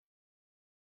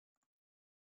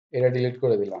এটা ডিলিট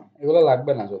করে দিলাম, এগুলো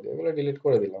লাগবে না, যদি এগুলো ডিলিট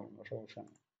করে দিলাম, কোনো সমস্যা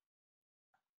নেই।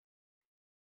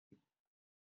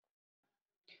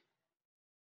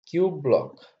 কিউব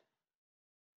ব্লক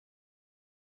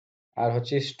আর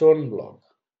হচ্ছে স্টোন ব্লক।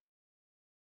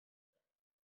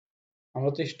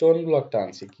 আমরা তো স্টোন ব্লকটা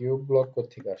আনছি, কিউব ব্লক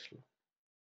কোত্থেকে আসলো?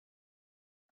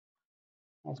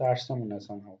 আচ্ছা, আসছে মনে হয়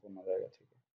somehow কোনো জায়গা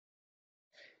থেকে।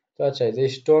 তো আচ্ছা, এই যে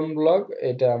স্টোন ব্লক,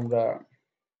 এটা আমরা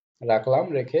রাখলাম,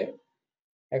 রেখে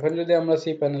এখন যদি আমরা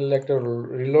সি প্যানেলে একটা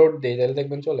রিলোড দিই, তাহলে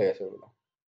দেখবেন চলে গেছে ওগুলো।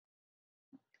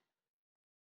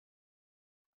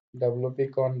 ডব্লিউপি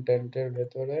কন্টেন্টের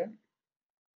ভেতরে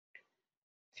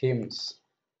থিমস,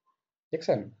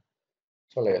 দেখছেন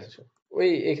চলে গেছে সব। ওই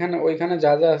এখানে ওইখানে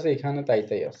যা যা আছে এখানে তাই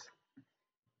তাই আছে।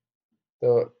 তো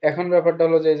এখন ব্যাপারটা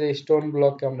হলো যে এই যে স্টোন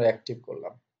ব্লককে আমরা অ্যাক্টিভ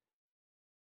করলাম,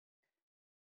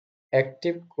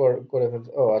 অ্যাক্টিভ করে ফেলতে।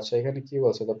 ও আচ্ছা, এখানে কি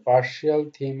বলছে, the partial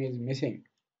theme is missing.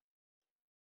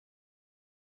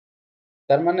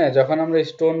 তার মানে যখন আমরা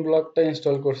স্টোন ব্লকটা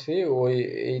ইনস্টল করছি, ওই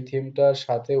এই থিমটার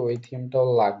সাথে ওই থিমটাও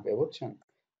লাগবে, বুঝছেন?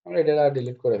 আমরা এটা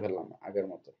ডিলিট করে ফেললাম আগের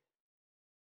মতো।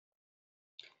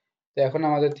 তো এখন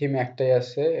আমাদের থিম একটাই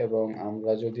আছে, এবং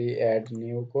আমরা যদি অ্যাড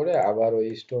নিউ করে আবার ওই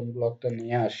স্টোন ব্লকটা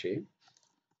নিয়ে আসি,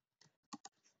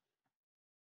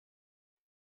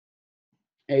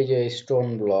 এই যে স্টোন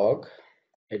ব্লক,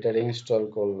 এটা ইনস্টল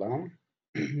করলাম,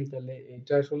 তাহলে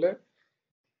এটা আসলে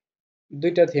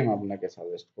দুইটা থিম আপনাকে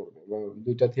সাজেস্ট করবে, বা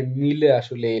দুইটা থিম মিলে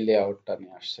আসলে এই লেআউটটা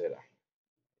নিয়ে আসছে এরা,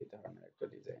 এই ধরনের একটা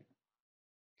ডিজাইন।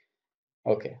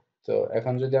 ওকে, তো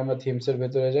এখন যদি আমরা থিমস এর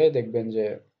ভেতরে যাই, দেখবেন যে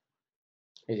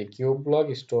এই যে কিউব ব্লক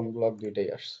স্টোন ব্লক দুইটাই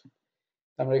আসছে।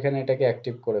 আমরা এখানে এটাকে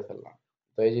অ্যাক্টিভ করে ফেললাম,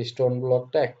 তো এই যে স্টোন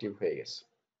ব্লকটা অ্যাক্টিভ হয়ে গেছে।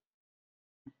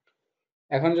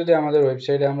 এখন যদি আমাদের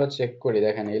ওয়েবসাইটে আমরা চেক করি,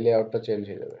 দেখেন এই লেআউটটা চেঞ্জ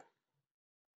হয়ে যাবে,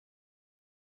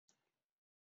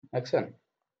 দেখছেন?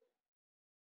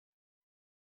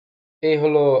 এই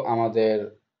হলো আমাদের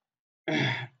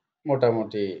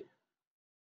মোটামুটি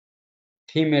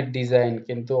থিমের ডিজাইন,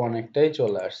 কিন্তু অনেকটাই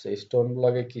চলে আসছে। স্টোন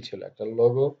ব্লকে কি ছিল, একটা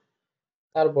লোগো,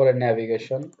 তারপরে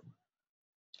ন্যাভিগেশন,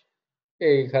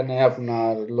 এইখানে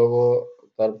আপনার লোগো,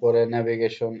 তারপরে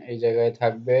ন্যাভিগেশন এই জায়গায়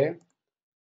থাকবে,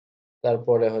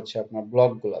 তারপরে হচ্ছে আপনার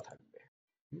ব্লক গুলা থাকবে।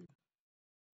 হুম,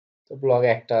 তো ব্লগ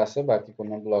একটা আছে, বাকি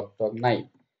কোনো ব্লক টক নাই।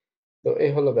 তো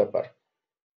এই হলো ব্যাপার।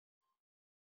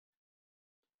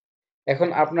 এখন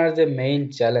আপনার যে মেইন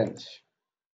চ্যালেঞ্জ,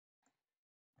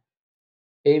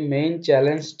 এই মেইন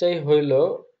চ্যালেঞ্জটাই হইল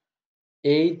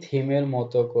এই থিমের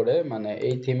মতো করে, মানে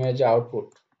এই থিমের যে আউটপুট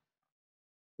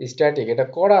স্ট্যাটিক, এটা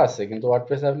করা আছে কিন্তু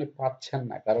ওয়ার্ডপ্রেসে আপনি পাচ্ছেন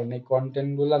না, কারণ এই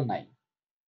কন্টেন্ট গুলা নাই।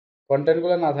 কন্টেন্ট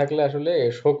গুলা না থাকলে আসলে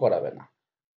শো করাবে না।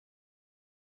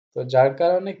 তো যার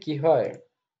কারণে কি হয়,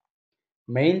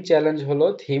 মেইন চ্যালেঞ্জ হলো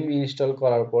থিম ইনস্টল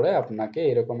করার পরে আপনাকে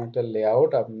এরকম একটা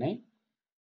লেআউট আপনি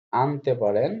আনতে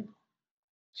পারেন,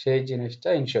 সেই জিনিসটা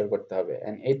ইনশিওর করতে হবে।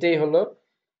 এন্ড এটাই হলো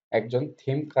একজন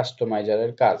থিম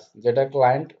কাস্টমাইজারের কাজ, যেটা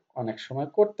ক্লায়েন্ট অনেক সময়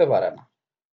করতে পারে না।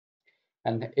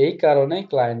 এন্ড এই কারণেই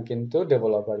ক্লায়েন্ট কিন্তু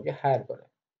ডেভেলপারকে হায়ার করে,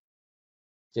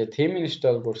 যে থিম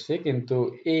ইনস্টল করছি কিন্তু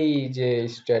এই যে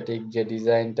স্ট্যাটিক যে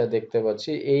ডিজাইনটা দেখতে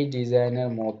পাচ্ছি, এই ডিজাইনের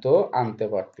মতো আনতে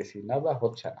পারতেছি না বা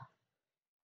হচ্ছে না।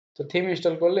 তো থিম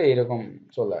ইনস্টল করলে এইরকম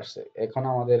চলে আসছে। এখন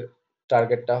আমাদের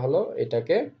টার্গেটটা হলো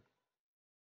এটাকে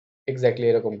এক্স্যাক্টলি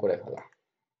এরকম করে ফেলা।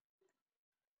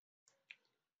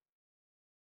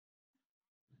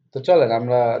 তো চলেন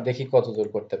আমরা দেখি কত দূর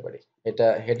করতে পারি। এটা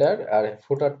হেডার, আর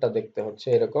ফুটারটা দেখতে হচ্ছে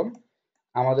এরকম।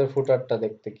 আমাদের ফুটারটা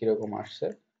দেখতে কিরকম আসছে,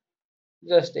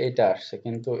 জাস্ট এইটা আসছে,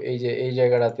 কিন্তু এই যে এই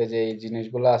জায়গাটাতে যে এই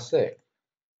জিনিসগুলো আছে,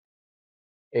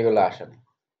 এগুলো আসে না।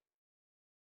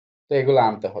 তো এগুলো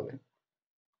আনতে হবে,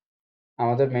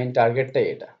 আমাদের মেইন টার্গেটটাই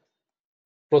এটা।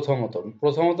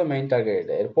 প্রথমত মেইন টার্গেট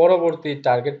এটা। এর পরবর্তী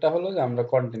টার্গেটটা হলো যে আমরা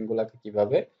কন্টেন্ট গুলাকে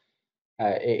কিভাবে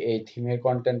এই থিমের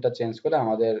কন্টেন্টটা চেঞ্জ করে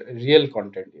আমাদের রিয়েল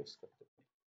কন্টেন্ট ইউজ করতে।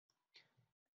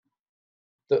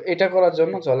 তো এটা করার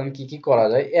জন্য চলেন কি কি করা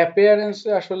যায়। অ্যাপিয়ারেন্সে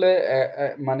আসলে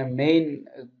মানে মেইন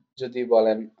যদি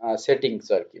বলেন সেটিংস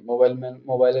আর কি,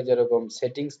 মোবাইলে যেরকম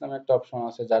সেটিংস নামে একটা অপশন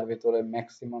আছে, যার ভিতরে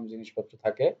ম্যাক্সিমাম জিনিসপত্র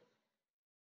থাকে,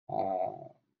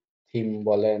 থিম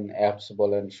বলেন, অ্যাপস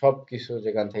বলেন, সবকিছু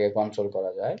যেখান থেকে কন্ট্রোল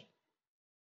করা যায়।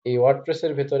 এই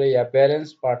ওয়ার্ডপ্রেসের ভেতরে এই অ্যাপিয়ারেন্স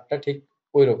পার্টটা ঠিক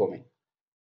ওই রকমই।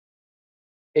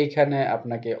 এইখানে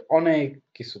আপনাকে অনেক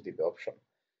কিছু দিবে অপশন।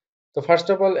 তো ফার্স্ট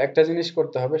অফ অল একটা জিনিস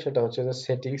করতে হবে, সেটা হচ্ছে যে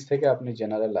সেটিংস থেকে আপনি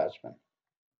জেনারেল আসবেন,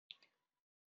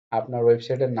 আপনার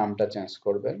ওয়েবসাইটের নামটা চেঞ্জ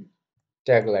করবেন,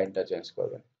 ট্যাগ লাইনটা চেঞ্জ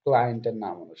করবেন ক্লায়েন্টের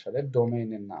নাম অনুসারে,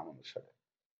 ডোমেইনের নাম অনুসারে।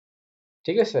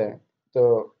 ঠিক আছে? তো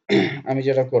আমি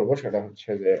যেটা করব সেটা হচ্ছে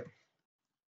যে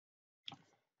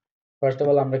ফার্স্ট অফ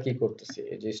অল আমরা কি করতেছি,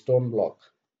 এই যে স্টোন ব্লক,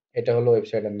 এটা হলো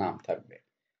ওয়েবসাইটের নাম থাকবে।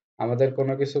 আমাদের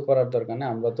কোনো কিছু করার দরকার নেই,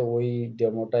 আমরা তো ওই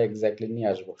ডেমোটা এক্স্যাক্টলি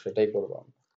নিয়ে আসবো, সেটাই করবো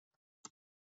আমরা।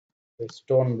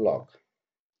 স্টোন ব্লক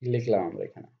লিখলাম আমরা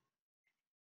এখানে।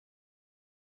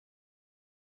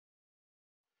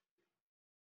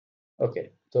 ওকে,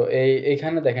 তো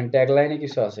এইখানে দেখেন ট্যাগলাইনে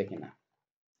কিছু আছে কিনা।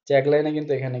 ট্যাগলাইনে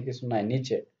কিন্তু এখানে কিছু নাই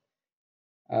নিচে।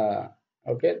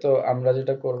 ওকে, তো আমরা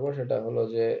যেটা করব সেটা হলো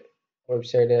যে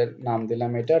ওয়েবসাইটের নাম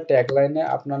দিলাম এটা, ট্যাগলাইনে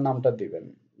আপনার নামটা দিবেন,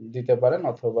 দিতে পারেন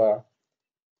অথবা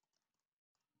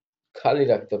খালি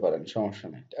রাখতে পারেন, সমস্যা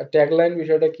নেই। ট্যাগলাইন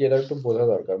বিষয়টা কি এটা একটু বোঝা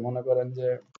দরকার। মনে করেন যে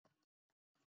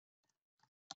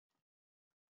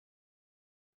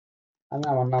আমি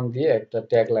আমার নাম দিয়ে একটা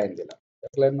ট্যাগলাইন দিলাম।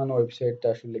 ট্যাগলাইন মানে ওয়েবসাইটটা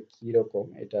আসলে কি রকম,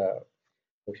 এটা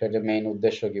ওয়েবসাইটের মেইন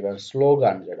উদ্দেশ্য কি বা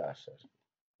স্লোগান যেটা আসে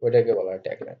ওইটাকে বলা হয়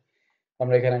ট্যাগলাইন।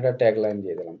 আমরা এখানে একটা ট্যাগলাইন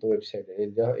দিয়ে দিলাম তো ওয়েবসাইটে,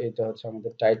 এটা হচ্ছে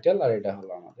আমাদের টাইটেল আর এটা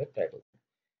হলো আমাদের ট্যাগলাইন।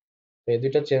 তো এই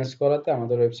দুইটা চেঞ্জ করাতে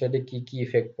আমাদের ওয়েবসাইটে কি কি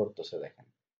ইফেক্ট পড়তেছে দেখেন।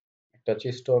 একটা হচ্ছে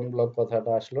স্টোন ব্লক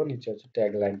কথাটা আসলো, নিচে হচ্ছে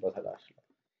ট্যাগলাইন কথাটা আসলো।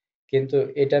 কিন্তু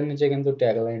এটার নিচে কিন্তু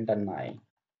ট্যাগলাইনটা নাই,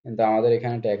 কিন্তু আমাদের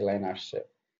এখানে ট্যাগলাইন আসছে।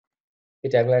 এই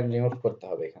ট্যাগলাইন রিমুভ করতে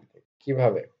হবে এখান থেকে।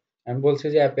 কিভাবে? আমি বলছি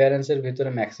যে অ্যাপিয়ারেন্স এর ভিতরে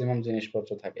ম্যাক্সিমাম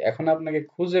জিনিসপত্র থাকে, এখন আপনাকে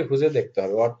খুঁজে খুঁজে দেখতে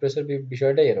হবে। ওয়ার্ডপ্রেস এর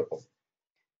বিষয়টা এরকম,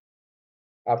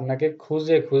 আপনাকে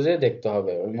খুঁজে খুঁজে দেখতে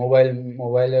হবে, ওই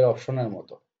মোবাইলের অপশনের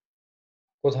মতো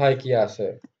কোথায় কি আছে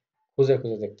খুঁজে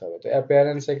খুঁজে দেখতে হবে। তো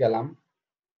অ্যাপিয়ারেন্সে গেলাম,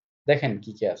 দেখেন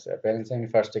কি কি আছে। অ্যাপিয়ারেন্সে আমি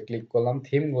ফার্স্টে ক্লিক করলাম,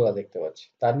 থিম গুলা দেখতে পাচ্ছি,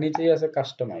 তার নিচেই আছে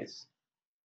কাস্টমাইজ।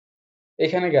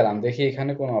 এখানে গেলাম, দেখি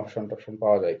এখানে কোনো অপশন টপশন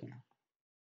পাওয়া যায় কিনা।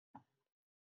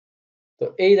 তো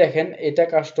এই দেখেন এটা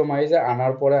কাস্টমাইজে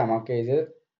আনার পরে আমাকে এই যে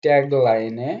ট্যাগ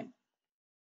লাইনে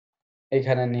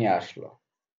এখানে নিয়ে আসলো।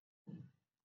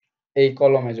 এই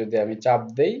কলমে যদি আমি চাপ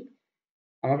দেই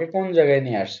আমাকে কোন জায়গায়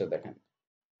নিয়ে আসছে দেখেন,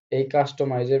 এই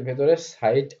কাস্টমাইজের ভেতরে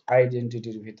সাইট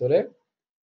আইডেন্টিটির ভিতরে।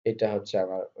 এটা হচ্ছে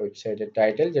আমার ওয়েবসাইটের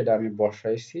টাইটেল যেটা আমি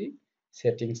বসাইছি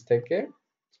সেটিংস থেকে।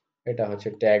 এটা হচ্ছে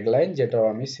ট্যাগলাইন যেটাও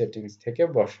আমি সেটিংস থেকে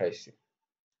বসাইছি।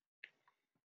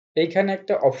 এইখানে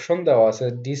একটা অপশন দেওয়া আছে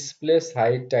display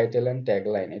site title and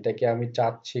tagline, এটা কি আমি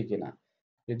চাচ্ছি কিনা।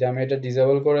 যদি আমি এটা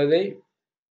ডিসেবল করে দেই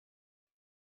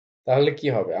তাহলে কি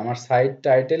হবে, আমার সাইট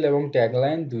টাইটেল এবং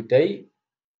ট্যাগলাইন দুইটাই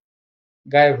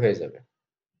গায়েব হয়ে যাবে।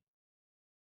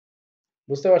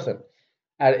 বুঝতে পারছেন?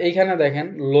 আর এইখানে দেখেন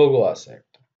লোগো আছে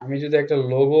একটা, আমি যদি একটা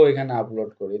লোগো এখানে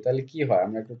আপলোড করি তাহলে কি হয়,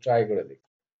 আমরা একটু ট্রাই করে দেখি।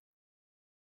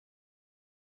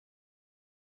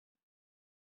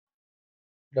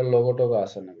 এটা লোগো টোগো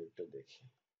আছে নাকি একটু দেখি।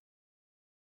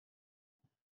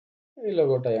 এই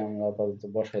লোগোটাই আমরা আপাতত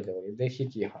বসাইতে পারি, দেখি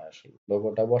কি হয় আসলে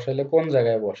লোগোটা বসাইলে কোন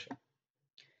জায়গায় বসে।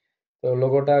 তো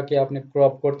লোগোটা কি আপনি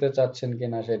ক্রপ করতে চাচ্ছেন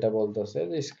কিনা সেটা বলতেছে,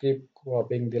 যে স্ক্রিপ্ট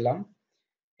ক্রপিং দিলাম,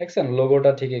 দেখছেন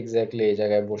লোগোটা ঠিক এক্স্যাক্টলি এই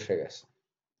জায়গায় বসে গেছে।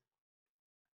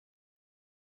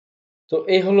 তো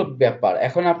এই হলো ব্যাপার।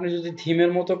 এখন আপনি যদি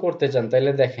থিমের মতো করতে চান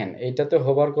তাহলে দেখেন এইটাতে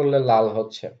হোভার করলে লাল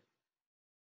হচ্ছে,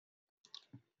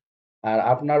 আর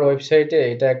আপনার ওয়েবসাইটে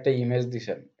এটা একটা ইমেজ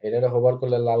দিছেন, এটাতে হোভার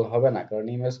করলে লাল হবে না, কারণ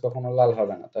ইমেজ কখনো লাল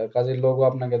হবে না, তার কাজে লোগো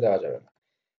আপনাকে দেওয়া যাবে না।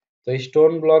 তো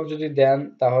স্টোন ব্লক যদি দেন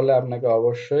তাহলে আপনাকে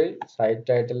অবশ্যই site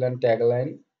title and tagline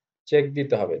check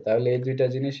দিতে হবে, তাহলে এই দুইটা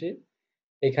জিনিসই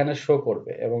এখানে শো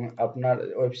করবে এবং আপনার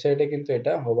ওয়েবসাইটে কিন্তু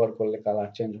এটা হোভার করলে কালার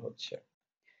চেঞ্জ হচ্ছে।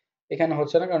 এখানে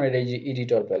হচ্ছে না কারণ এটা এই যে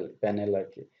এডিটর প্যানেল আর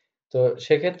কি। তো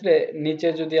সেক্ষেত্রে নিচে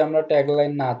যদি আমরা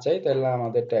ট্যাগলাইন না চাই তাহলে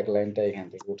আমাদের ট্যাগলাইনটা এখান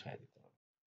থেকে উঠাই দিতে হবে,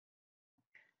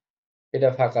 এটা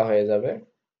ফাঁকা হয়ে যাবে।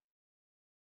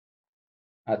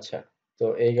 আচ্ছা, তো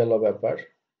এই গেল ব্যাপার।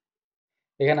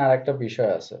 এখানে আরেকটা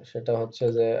বিষয় আছে, সেটা হচ্ছে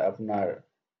যে আপনার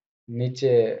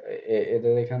নিচে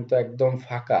এদের এখানে তো একদম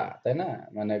ফাঁকা, তাই না?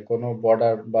 মানে কোনো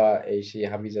বর্ডার বা এই সেই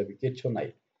হাবিজাবি কিচ্ছু নাই।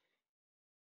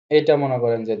 এটা মনে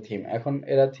করেন যে থিম, এখন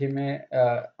এরা থিমে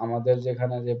আমাদের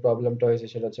যেখানে যে প্রবলেমটা হয়েছে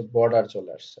সেটা হচ্ছে বর্ডার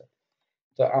চলে আসছে।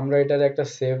 তো আমরা এটার একটা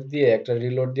সেভ দিয়ে একটা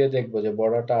রিলোড দিয়ে দেখবো যে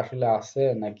বর্ডারটা আসলে আছে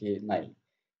নাকি নাই।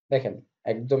 দেখেন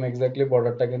একদম এক্স্যাক্টলি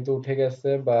বর্ডারটা কিন্তু উঠে গেছে,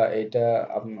 বা এইটা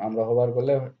আমরা হোভার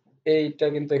করলে এইটা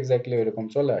কিন্তু এক্স্যাক্টলি এরকম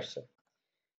চলে আসছে।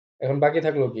 এখন বাকি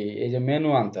থাকলো কি, এই যে মেনু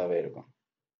আনতে হবে এরকম।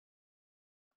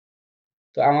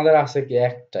 তো আমাদের আছে কি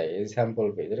একটাই, এই স্যাম্পল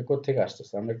পেজ, এটা কোত্থেকে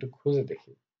আসতেছে আমরা একটু খুঁজে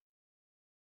দেখি।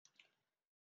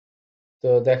 তো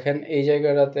দেখেন এই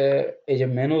জায়গাটাতে এই যে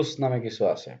মেনুস নামে কিছু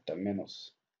আছে, একটা মেনুস।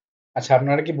 আচ্ছা,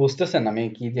 আপনারা কি বুঝতেছেন আমি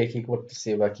কি দিয়ে কি করতেছি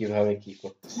বা কিভাবে কি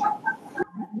করতেছি?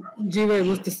 জি ভাই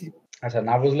বুঝতেছি। আচ্ছা,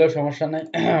 না বুঝলেও সমস্যা নাই,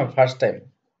 ফার্স্ট টাইম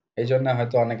এই জন্য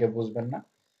হয়তো অনেকে বুঝবেন না।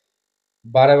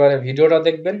 বারে বারে ভিডিওটা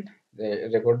দেখবেন,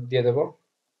 রেকর্ড দিয়ে দেব,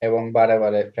 এবং বারে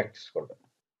বারে প্র্যাকটিস করবেন,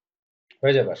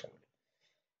 হয়ে যাবে আশা করি।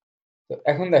 তো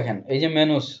এখন দেখেন এই যে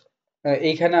মেনুস,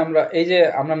 এইখানে আমরা এই যে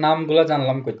আমরা নামগুলা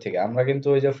জানলাম কই থেকে, আমরা কিন্তু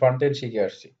ওই যে ফ্রন্ট এন্ড শিখে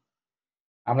আসছি।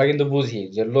 আমরা কিন্তু বুঝি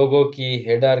যে লোগো কি,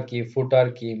 হেডার কি, ফুটার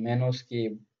কি, মেনুস কি,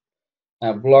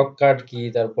 ব্লক কার্ড কি,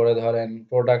 তারপরে ধরেন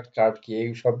প্রোডাক্ট কার্ড কি, এই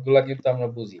সবগুলা কিন্তু আমরা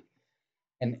বুঝি।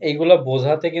 এইগুলা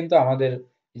বোঝাতে কিন্তু আমাদের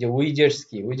যে উইজেটস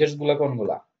কি, উইজেটস গুলা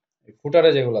কোনগুলা, ফুটারে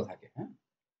যেগুলা থাকে, হ্যাঁ,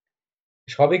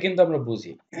 সবই কিন্তু আমরা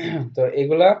বুঝি। তো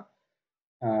এগুলা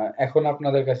এখন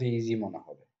আপনাদের কাছে ইজি মনে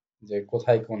হবে যে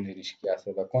কোথায় কোন জিনিস কি আছে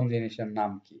বা কোন জিনিসের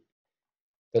নাম কি।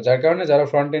 তো যার কারণে যারা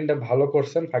ফ্রন্ট এন্ডে ভালো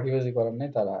করছেন, ফাঁকিবাজি করেন নাই,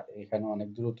 তারা এখানে অনেক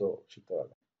দ্রুত শিখতে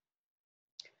পারবে।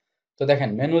 তো দেখেন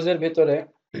মেনুজ এর ভেতরে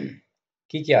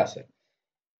কি কি আছে।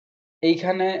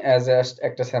 এইখানে জাস্ট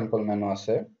একটা স্যাম্পল মেনু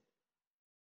আছে,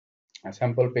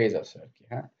 স্যাম্পল পেজ আছে আর কি,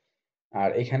 হ্যাঁ। আর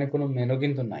এখানে কোনো মেনু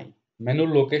কিন্তু নাই। মেনু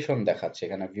লোকেশন দেখাচ্ছে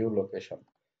এখানে, ভিউ লোকেশন।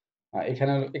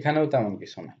 এখানে, এখানেও তেমন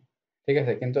কিছু নাই। ঠিক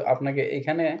আছে, কিন্তু আপনাকে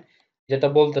এখানে যেটা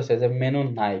বলতেছে যে মেনু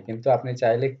নাই, কিন্তু আপনি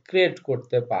চাইলে ক্রিয়েট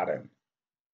করতে পারেন।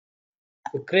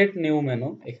 তো ক্রিয়েট নিউ মেনু,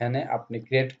 এখানে আপনি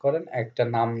ক্রিয়েট করেন, একটা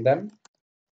নাম দেন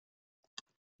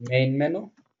মেইন মেনু,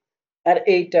 আর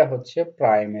এইটা হচ্ছে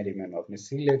প্রাইমারি মেনু। আপনি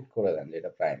সিলেক্ট করে দেন যে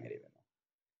এটা প্রাইমারি মেনু।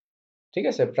 ঠিক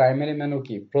আছে, প্রাইমারি মেনু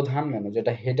কি, প্রধান মেনু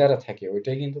যেটা হেডারে থাকে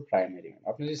ওইটাই কিন্তু প্রাইমারি মেনু।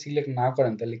 আপনি যদি সিলেক্ট না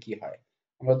করেন তাহলে কি হয়,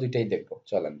 আমরা দুইটাই দেখবো,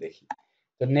 চলেন দেখি।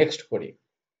 তো নেক্সট করি।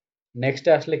 নেক্সটে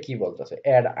আসলে কি বলতেছে,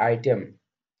 অ্যাড আইটেম,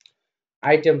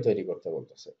 আইটেম তৈরি করতে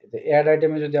বলতেছে। অ্যাড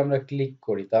আইটেমে যদি আমরা ক্লিক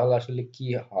করি তাহলে আসলে কি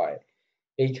হয়,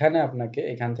 এইখানে আপনাকে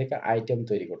এখান থেকে আইটেম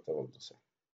তৈরি করতে বলতেছে।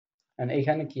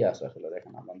 এইখানে কি আছে আসলে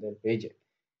দেখেন, আমাদের পেজে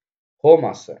হোম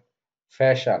আছে,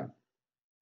 ফ্যাশন,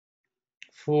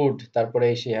 ফুড, তারপরে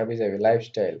এই সেই হাবি যাবি,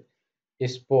 লাইফস্টাইল,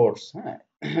 স্পোর্টস, হ্যাঁ,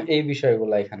 এই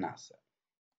বিষয়গুলো এখানে আছে।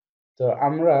 তো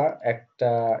আমরা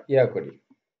একটা ইয়া করি,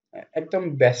 একদম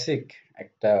বেসিক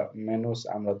একটা মেনুস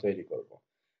আমরা তৈরি করব।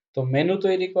 তো মেনু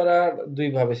তৈরি করার দুই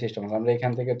ভাবে সিস্টেম আছে, আমরা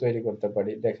এখান থেকে তৈরি করতে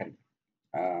পারি। দেখেন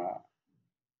আহ,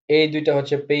 এই দুইটা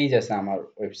হচ্ছে পেজ আছে আমার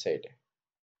ওয়েবসাইটে।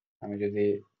 আমি যদি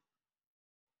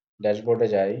ড্যাশবোর্ডে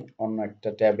যাই, অন্য একটা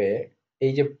ট্যাবে,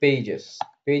 এই যে পেজেস,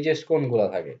 পেজেস কোনগুলা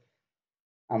থাকে,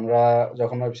 আমরা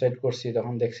যখন ওয়েবসাইট করছি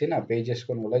তখন দেখছি না পেজেস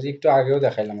কোনগুলো, যে একটু আগেও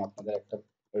দেখাইলাম আপনাদের একটা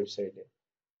ওয়েবসাইটে।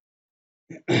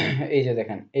 এই যে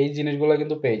দেখেন এই জিনিসগুলো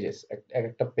কিন্তু পেজেস, এক এক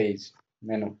একটা পেজ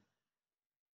মেনু।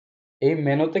 এই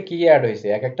মেনুতে কি অ্যাড হয়েছে,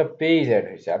 এক একটা পেজ অ্যাড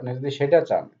হয়েছে। আপনি যদি সেটা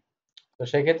চান, তো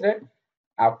সেক্ষেত্রে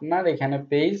আপনার এখানে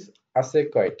পেজ আছে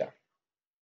কয়টা,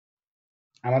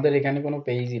 আমাদের এখানে কোনো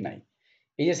পেজই নাই।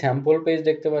 এই যে স্যাম্পল পেজ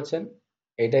দেখতে পাচ্ছেন,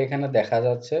 এটা এখানে দেখা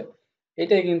যাচ্ছে,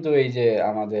 এটাই কিন্তু এই যে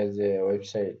আমাদের যে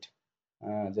ওয়েবসাইট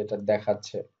যেটা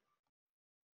দেখাচ্ছে,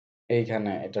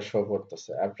 এইখানে এটা শো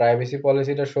করতেছে। আর প্রাইভেসি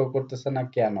পলিসিটা শো করতেছে না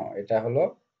কেন, এটা হলো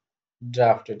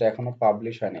ড্রাফট, এটা এখনো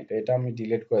পাবলিশ হয়নি। তো এটা আমি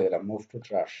ডিলিট করে দিলাম, মুভ টু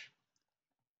ট্রাশ।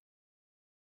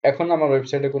 এখন আমার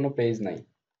ওয়েবসাইটে কোনো পেজ নাই।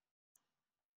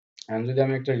 এখন যদি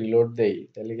আমি একটা রিলোড দেই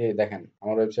তাহলে কি দেখেন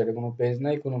আমার ওয়েবসাইটে কোনো পেজ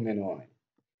নাই, কোনো মেনুও নাই।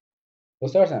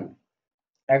 বুঝতে পারছেন?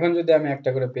 এখন যদি আমি একটা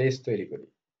করে পেজ তৈরি করি,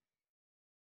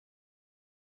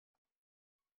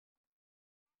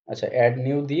 আচ্ছা অ্যাড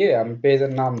নিউ দিয়ে আমি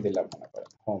পেজের নাম দিলাম মনে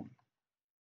করেন হোম,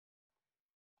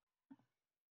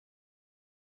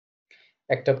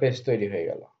 একটা পেজ তৈরি হয়ে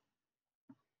গেল।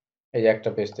 এই যে একটা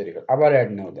পেজ তৈরি হলো, আবার অ্যাড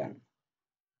নিউ দেন,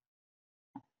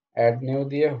 অ্যাড নিউ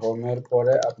দিয়ে হোমের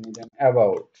পরে আপনি দেন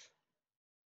অ্যাবাউট,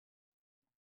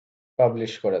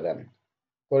 পাবলিশ করে দেন,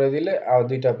 করে দিলে আর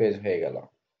দুইটা পেজ হয়ে গেল।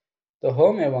 তো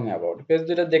হোম এবং অ্যাবাউট পেজ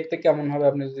দুইটা দেখতে কেমন হবে,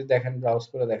 আপনি যদি দেখেন, ব্রাউজ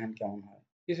করে দেখেন কেমন হয়,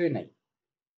 কিছুই নাই,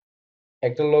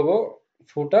 একটা লোগো,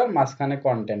 ফুটার, মাঝখানে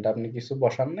কন্টেন্ট, আপনি কিছু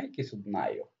বসান নাই, কিছু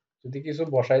নাইও। যদি কিছু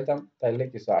বসাইতাম তাহলে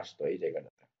কিছু আসতো এই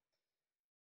জায়গাটাতে।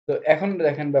 তো এখন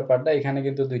দেখেন ব্যাপারটা, এখানে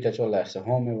কিন্তু দুইটা চলে আসছে,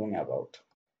 হোম এবং অ্যাবাউট।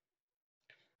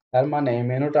 তার মানে এই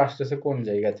মেনুটা আসতেছে কোন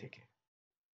জায়গা থেকে,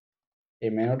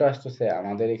 এই মেনুটা আসতেছে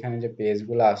আমাদের এখানে যে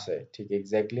পেজগুলো আছে, ঠিক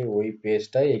এক্স্যাক্টলি ওই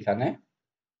পেজটাই এখানে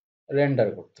রেন্ডার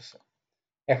করতেছে।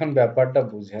 এখন ব্যাপারটা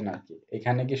বুঝেন আর কি,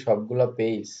 এখানে কি সবগুলো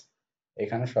পেজ,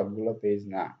 এখানে সবগুলো পেজ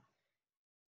না।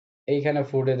 এইখানে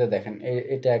ফুটেতে দেখেন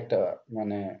এটা একটা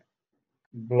মানে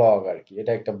ব্লগ আর কি,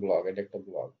 এটা একটা ব্লগ, এটা একটা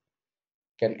ব্লগ।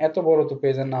 কেন এত বড় তো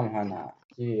পেজের নাম হয় না,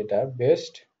 কি এটা,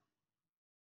 বেস্ট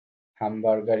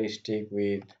হামবার্গার স্টিক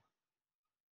উইথ,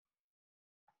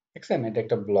 দেখছেন এটা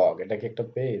একটা ব্লগ, এটা কি একটা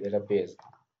পেজ, এটা পেজ।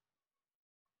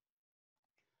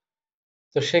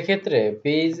 তো সেক্ষেত্রে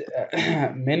পেজ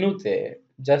মেনুতে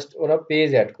জাস্ট ওরা পেজ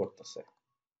অ্যাড করতেছে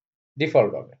ডিফল্ট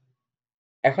ভাবে।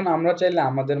 এখন আমরা চাইলে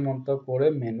আমাদের মতো করে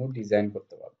মেনু ডিজাইন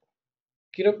করতে পারবো।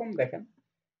 কিরকম দেখেন,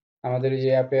 আমাদের এই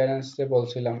যে অ্যাপিয়ারেন্সে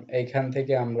বলছিলাম, এইখান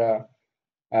থেকে আমরা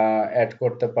অ্যাড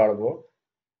করতে পারবো।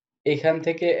 এখান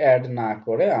থেকে অ্যাড না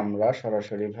করে আমরা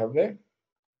সরাসরি ভাবে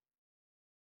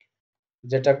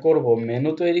যেটা করব,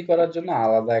 মেনু তৈরি করার জন্য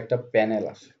আলাদা একটা প্যানেল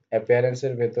আছে।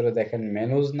 অ্যাপিয়ারেন্সের ভেতরে দেখেন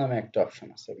মেনুজ নামে একটা অপশন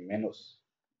আছে, মেনুস।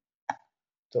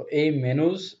 তো এই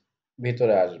মেনুজ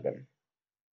ভিতরে আসবেন।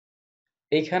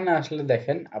 এইখানে আসলে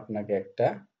দেখেন আপনাকে একটা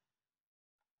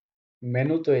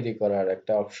মেনু তৈরি করার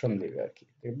একটা অপশন দিবে আর কি।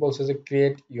 বলছে যে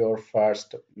ক্রিয়েট ইওর ফার্স্ট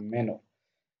মেনু।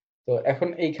 তো এখন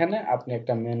এইখানে আপনি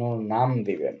একটা মেনুর নাম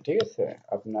দিবেন, ঠিক আছে?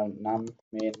 আপনার নাম,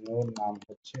 মেনুর নাম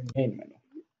হচ্ছে মেইন মেনু।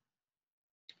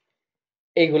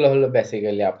 এইগুলো হলো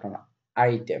বেসিক্যালি আপনার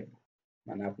আইটেম,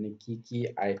 মানে আপনি কি কি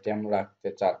আইটেম রাখতে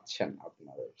চাচ্ছেন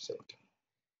আপনার ওয়েবসাইটে।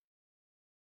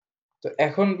 তো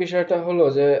এখন বিষয়টা হলো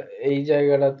যে এই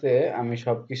জায়গাটাতে আমি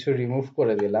সবকিছু রিমুভ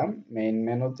করে দিলাম মেইন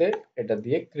মেনুতে, এটা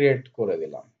দিয়ে ক্রিয়েট করে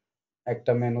দিলাম,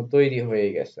 একটা মেনু তৈরি হয়ে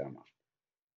গেছে আমার।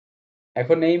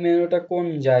 এখন এই মেনুটা কোন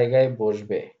জায়গায়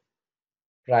বসবে?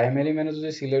 প্রাইমারি মেনু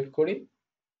যদি সিলেক্ট করি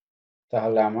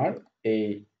তাহলে আমার এই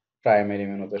প্রাইমারি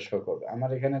মেনুতে শো করবে। আমার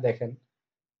এখানে দেখেন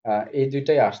এই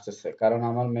দুইটাই আসতেছে, কারণ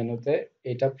আমার মেনুতে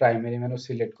এটা প্রাইমারি মেনু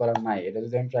সিলেক্ট করা নাই। এটা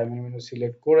যদি আমি প্রাইমারি মেনু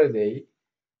সিলেক্ট করে দেই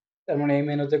তার মানে এই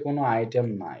মেনুতে কোনো আইটেম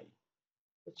নাই,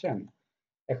 বুঝছেন?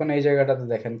 এখন এই জায়গাটাতে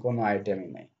দেখেন কোনো আইটেমই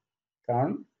নাই, কারণ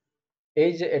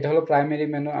এই যে এটা হলো প্রাইমারি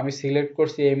মেনু, আমি সিলেক্ট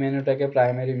করছি এই মেনুটাকে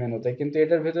প্রাইমারি মেনুতে, কিন্তু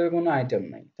এটার ভেতরে কোনো আইটেম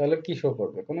নাই, তাহলে কি শো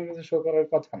করবে? কোনো কিছু শো করার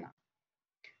কথা না।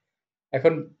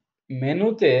 এখন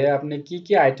মেনুতে আপনি কি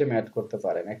কি আইটেম অ্যাড করতে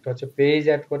পারেন? একটা হচ্ছে পেজ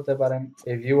অ্যাড করতে পারেন।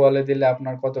 এই ভিউ অলে দিলে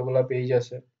আপনার কতগুলো পেজ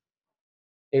আছে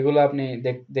এগুলো আপনি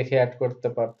দেখে অ্যাড করতে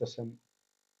পারতেছেন।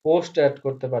 পোস্ট অ্যাড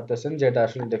করতে পারতেছেন, যেটা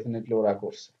আসলে ডেফিনেটলি ওরা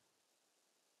করছে।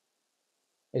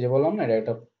 এই যে বললাম না, এটা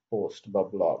একটা পোস্ট বা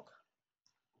ব্লগ।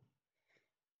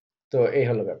 তো এই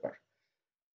হলো ব্যাপার।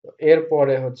 তো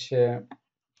এরপরে হচ্ছে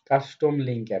কাস্টম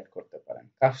লিংক অ্যাড করতে পারেন।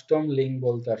 কাস্টম লিংক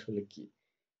বলতে আসলে কি?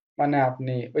 মানে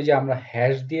আপনি ওই যে আমরা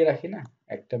হ্যাশ দিয়ে রাখি না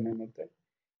একটা মেনুতে,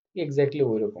 এক্স্যাক্টলি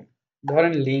ওইরকম।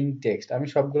 ধরেন লিংক টেক্সট, আমি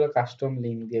সবগুলো কাস্টম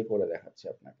লিংক দিয়ে করে দেখাচ্ছি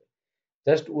আপনাকে,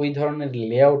 জাস্ট ওই ধরনের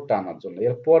লেআউটটা আনার জন্য।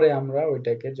 এরপরে আমরা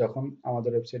ওইটাকে যখন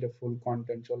আমাদের ওয়েবসাইটে ফুল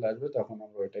কন্টেন্ট চলে আসবে তখন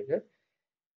আমরা ওইটাকে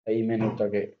এই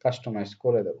মেনুটাকে কাস্টমাইজ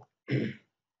করে দেব।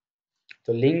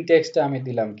 তো লিংক টেক্সটে আমি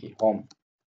দিলাম কি হোম,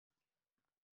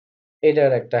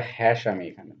 এটার একটা হ্যাশ আমি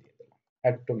এখানে দিয়ে দিলাম,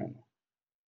 add to menu,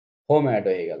 home add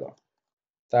হয়ে গেল।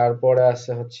 তারপরে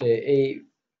আছে হচ্ছে এই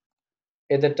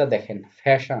এদেরটা দেখেন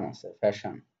ফ্যাশন আছে,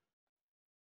 ফ্যাশন।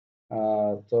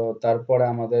 তো তারপরে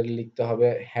আমাদের লিখতে হবে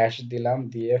হ্যাশ দিলাম,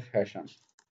 দিয়ে ফ্যাশন,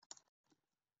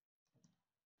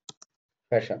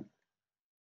 ফ্যাশন।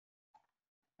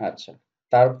 আচ্ছা,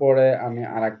 তারপরে আমি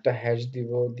আরেকটা হ্যাশ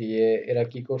দিব, দিয়ে এরা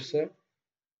কি করছে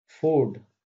ফুড,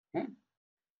 হ্যাঁ,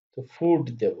 তো ফুড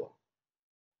দেব।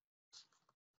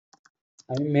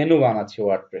 আমি মেনু বানাচ্ছি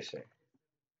ওয়ার্ডপ্রেসে।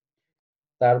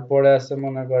 তারপরে আছে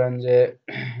মনে করেন যে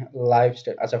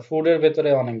লাইফস্টাইল। আচ্ছা, ফুডের ভেতরে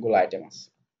অনেকগুলো আইটেম আছে।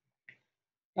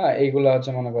 হ্যাঁ, এইগুলো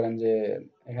হচ্ছে মনে করেন যে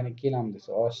এখানে কি নাম দিছে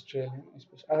অস্ট্রেলিয়ান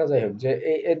স্পেশাল। আচ্ছা, যাই হোক, যে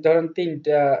এই ধরেন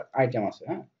 ৩টা আইটেম আছে,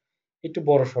 হ্যাঁ, একটু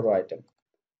বড় সড়ো আইটেম,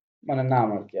 মানে নাম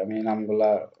আর কি, আমি নামগুলা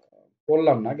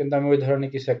বললাম না, কিন্তু আমি ওই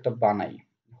ধরনের কিছু একটা বানাই,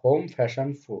 হোম, ফ্যাশন,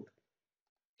 ফুড।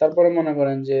 তারপরে মনে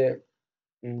করেন যে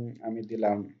আমি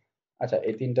দিলাম, আচ্ছা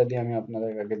এই ৩টা দিয়ে আমি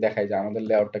আপনাদের আগে দেখাই যে আমাদের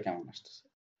লেআউটটা কেমন আসতেছে।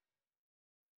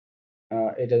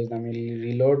 এটা যদি আমি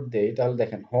রিলোড দেই তাহলে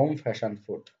দেখেন হোম, ফ্যাশন,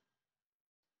 ফুড,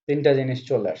 ৩টা জিনিস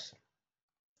চলে আসছে।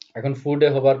 এখন ফুডে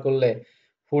হোভার করলে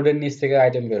ফুডের নিচ থেকে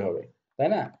আইটেম বের হবে, তাই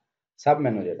না? সাব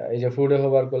মেনু যেটা, এই যে ফুডে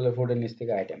হোভার করলে ফুডের নিচ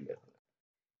থেকে আইটেম বের হবে।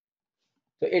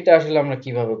 তো এটা আসলে আমরা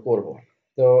কিভাবে করব?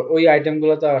 তো ওই আইটেম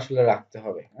গুলো তো আসলে রাখতে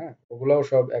হবে, হ্যাঁ, ওগুলাও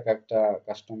সব এক একটা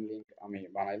কাস্টম লিংক আমি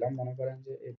বানাইলাম। মনে করেন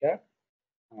যে এটা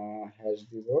হ্যাশ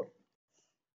দিব,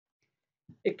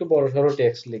 একটু বড় সড়ো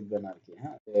টেক্সট লিখবেন আর কি,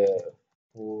 হ্যাঁ, যে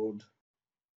ফুড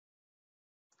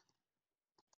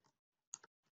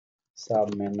সাব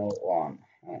মেনু ওয়ান,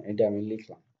 হ্যাঁ, এটা আমি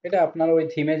লিখলাম। এটা আপনার ওই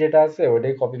থিমে যেটা আছে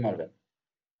ওইটাই কপি মারবেন,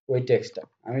 ওই টেক্সটটা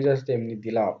আমি জাস্ট এমনি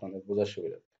দিলাম আপনাদের বোঝার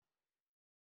সুবিধা।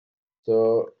 তো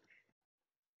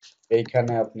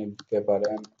এইখানে আপনি দিতে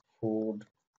পারেন ফুড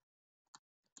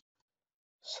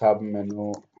সাব মেনু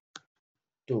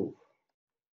টু,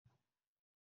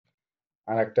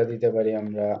 আর একটা দিতে পারি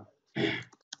আমরা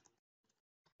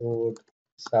ফুড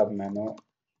সাব মেনু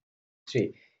থ্রি।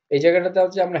 এই জায়গাটাতে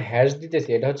হচ্ছে আমরা হ্যাশ দিতেছি,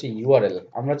 এটা হচ্ছে ইউআরএল।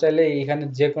 আমরা চাইলে এখানে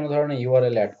যে কোনো ধরনের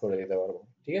ইউআরএল অ্যাড করে দিতে পারবো,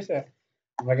 ঠিক আছে?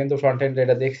 আমরা কিন্তু ফ্রন্ট এন্ডে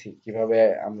এটা দেখছি কিভাবে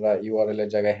আমরা ইউআরএল এর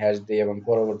জায়গায় হ্যাশ দিই এবং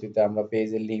পরবর্তীতে আমরা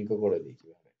পেজের লিংকও করে দিই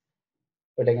কিভাবে,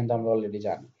 ওটা কিন্তু আমরা অলরেডি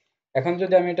জানি। এখন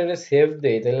যদি আমি এটাকে সেভ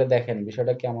দেই তাহলে দেখেন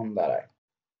বিষয়টা কেমন দাঁড়ায়।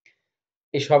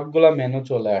 এই সবগুলা মেনু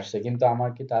চলে আসছে, কিন্তু আমার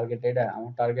কি টার্গেট এটা?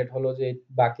 আমার টার্গেট হলো যে এই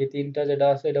বাকি ৩টা যেটা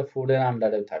আছে এটা ফুডের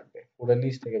আন্ডারে থাকবে, ফুডের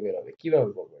নিচ থেকে বের হবে। কিভাবে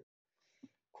করবো?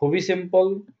 খুবই সিম্পল।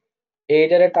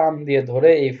 এইটারে টান দিয়ে ধরে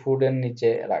এই ফুডের নিচে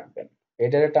রাখবেন,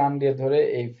 এটারে টান দিয়ে ধরে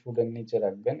এই ফুডের নিচে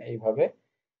রাখবেন এইভাবে।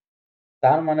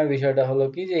 তার মানে বিষয়টা হলো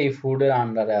কি যে এই ফুডের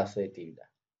আন্ডারে আছে এই ৩টা,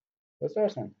 বুঝতে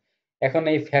পারছেন? এখন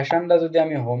এই ফ্যাশনটা যদি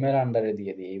আমি হোমের আন্ডারে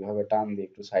দিয়ে দিই, এইভাবে টান দিই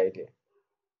একটু সাইডে,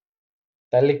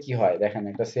 তাহলে কি হয় দেখেন,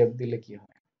 একটা সেভ দিলে কি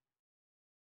হয়,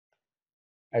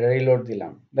 এটা রিলোড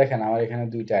দিলাম, দেখেন আমার এখানে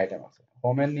দুইটা আইটেম আছে,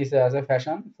 হোমের নিচে আছে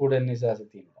ফ্যাশন, ফুডের নিচে আছে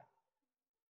তিনটা।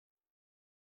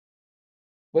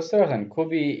 বুঝতে পারছেন?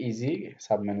 খুবই ইজি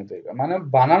সাবমেনু তৈরি করা। মানে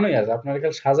বানানোই আছে, আপনার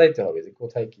খালি সাজাইতে হবে যে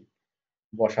কোথায় কি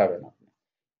বসাবেন আপনি।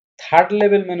 থার্ড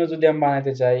লেভেল মেনু যদি আমি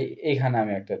বানাইতে চাই, এইখানে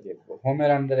আমি একটা দিয়ে দেবো,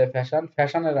 হোমের আন্ডারে ফ্যাশন,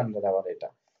 ফ্যাশনের আন্ডারে আবার এটা।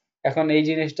 এখন এই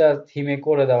জিনিসটা থিমে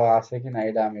করে দেওয়া আছে কিনা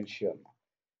এটা আমি শিওর না।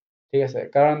 ঠিক আছে,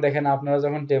 কারণ দেখেন আপনারা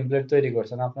যখন টেমপ্লেট তৈরি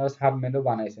করছেন, আপনারা সাব মেনু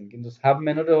বানাইছেন, কিন্তু সাব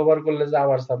মেনুতে ওভার করলে যে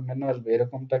আবার সাব মেনু আসবে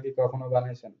এরকমটা কি কখনো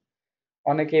বানাইছেন?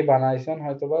 অনেকেই বানাইছেন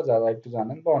হয়তোবা, যারা একটু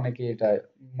জানেন, বা অনেকেই এটা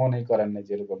মনেই করেন না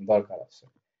যে এরকম দরকার আছে।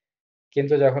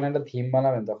 কিন্তু যখন একটা থিম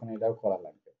বানাবেন তখন এটাও করা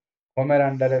লাগবে। হোমের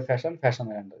আন্ডারে ফ্যাশন,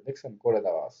 ফ্যাশনের আন্ডারে দেখছেন করে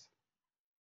দেওয়া আছে,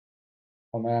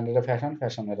 হোমের আন্ডারে ফ্যাশন,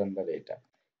 ফ্যাশনের আন্ডারে এটা।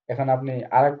 এখন আপনি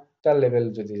আরেকটা লেভেল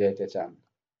যদি যাইতে চান,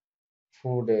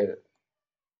 ফুডের,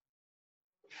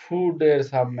 ফুডের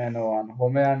সাব মেনু ওয়ান,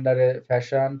 হোমের আন্ডারে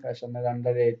ফ্যাশন, ফ্যাশনের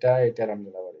আন্ডারে এটা, এটার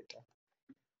আন্ডারে আবার এটা,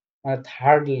 মানে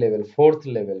third level, fourth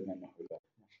level menu হলো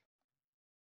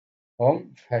হোম,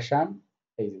 ফ্যাশন,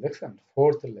 এই যে দেখছেন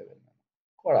ফোর্থ লেভেল মেনু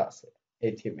করা আছে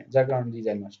এই থিমে, যার কারণে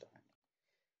ডিজাইন নষ্ট হয়।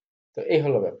 তো এই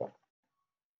হলো ব্যাপার।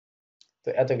 তো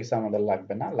এত কিছু আমাদের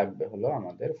লাগবে না, লাগবে হলো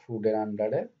আমাদের ফুডের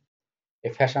আন্ডারে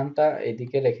এই ফ্যাশনটা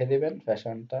এইদিকে রেখে দিবেন,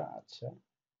 ফ্যাশনটা আচ্ছা,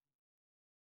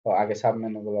 ও আগে সাব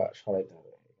মেনু গুলো সরাইতে হবে।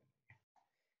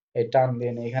 এই টান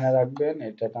দিয়ে নিয়ে এখানে রাখবেন,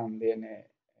 এটা টান দিয়ে নিয়ে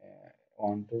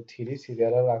 1 2 3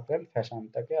 সিরিয়ালে রাখবেন,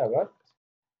 ফ্যাশনটাকে আবার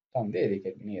টান দিয়ে এদিকে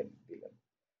নিয়ে দিলেন।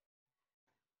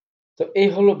 তো এই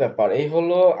হলো ব্যাপার, এই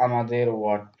হলো আমাদের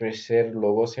ওয়ার্ডপ্রেস এর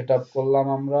লোগো সেটআপ করলাম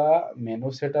আমরা, মেনু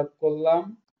সেটআপ করলাম,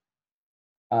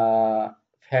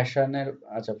 ফ্যাশনের,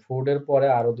 আচ্ছা ফুডের পরে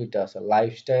আরো দুইটা আছে,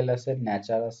 লাইফস্টাইল আছে,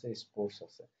 নেচার আছে, স্পোর্টস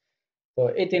আছে। তো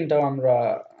এই তিনটাও আমরা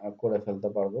করে ফেলতে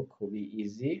পারবো খুবই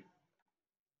easy.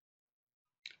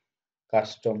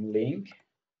 Custom link,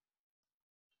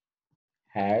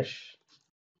 hash,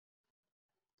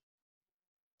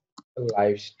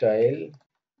 lifestyle,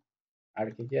 আর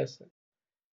কি কি আছে,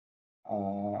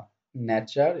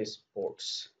 নেচার, স্পোর্টস।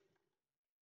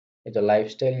 এটা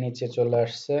লাইফস্টাইল নিচে চলে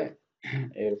আসছে,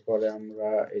 এরপরে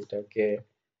আমরা এটাকে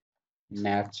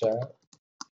নেচার,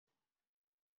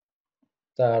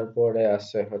 তারপরে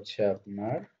আছে হচ্ছে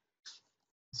আপনার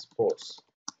স্পোর্টস।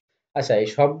 আচ্ছা এই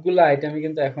সবগুলো আইটেমে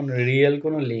কিন্তু এখন রিয়েল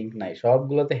কোনো লিংক নাই,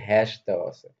 সবগুলোতে হ্যাশ দেওয়া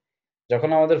আছে। যখন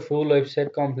আমাদের ফুল ওয়েবসাইট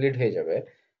কমপ্লিট হয়ে যাবে,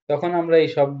 তখন আমরা এই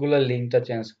সবগুলো লিংকটা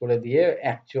চেঞ্জ করে দিয়ে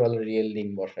অ্যাকচুয়াল রিয়েল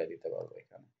লিংক বসায় দিতে পারবো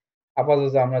এখানে।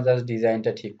 আপাতত আমরা জাস্ট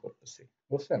ডিজাইনটা ঠিক করতেছি,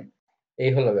 বুঝছেন?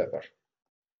 এই হলো ব্যাপার।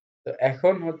 তো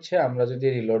এখন হচ্ছে আমরা যদি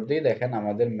রিলোড দিই, দেখেন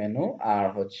আমাদের মেনু আর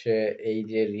হচ্ছে এই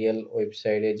যে রিয়েল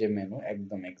ওয়েবসাইটে যে মেনু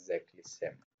একদম এক্স্যাক্টলি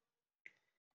সেম।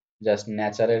 জাস্ট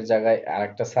নেচারের জায়গায়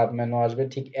আরেকটা সাব মেনু আসবে,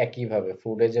 ঠিক একই ভাবে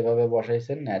ফুডে যেভাবে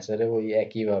বসাইছেন নেচারে ওই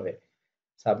একই ভাবে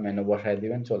সাব মেনু বসাই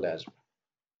দিবেন, চলে আসবে।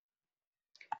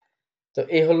 তো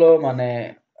এই হলো মানে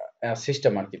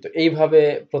সিস্টেম আর কি। তো এইভাবে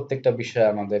প্রত্যেকটা বিষয়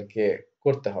আমাদেরকে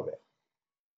করতে হবে,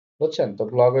 বুঝছেন? তো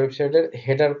ব্লগ ওয়েবসাইটের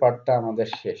হেডার পার্টটা আমাদের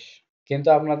শেষ, কিন্তু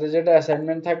আপনাদের যেটা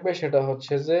অ্যাসাইনমেন্ট থাকবে সেটা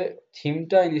হচ্ছে যে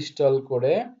থিমটা ইনস্টল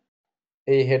করে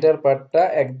এই হেডার পার্টটা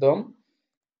একদম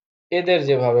এদের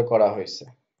যেভাবে করা হয়েছে,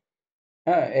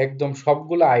 হ্যাঁ একদম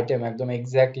সবগুলো আইটেম একদম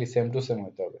এক্স্যাক্টলি সেম টু সেম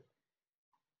হতে হবে।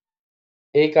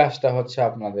 এই কাজটা হচ্ছে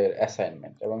আপনাদের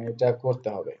অ্যাসাইনমেন্ট এবং এটা করতে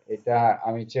হবে, এটা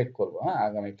আমি চেক করব হ্যাঁ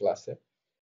আগামী ক্লাসে।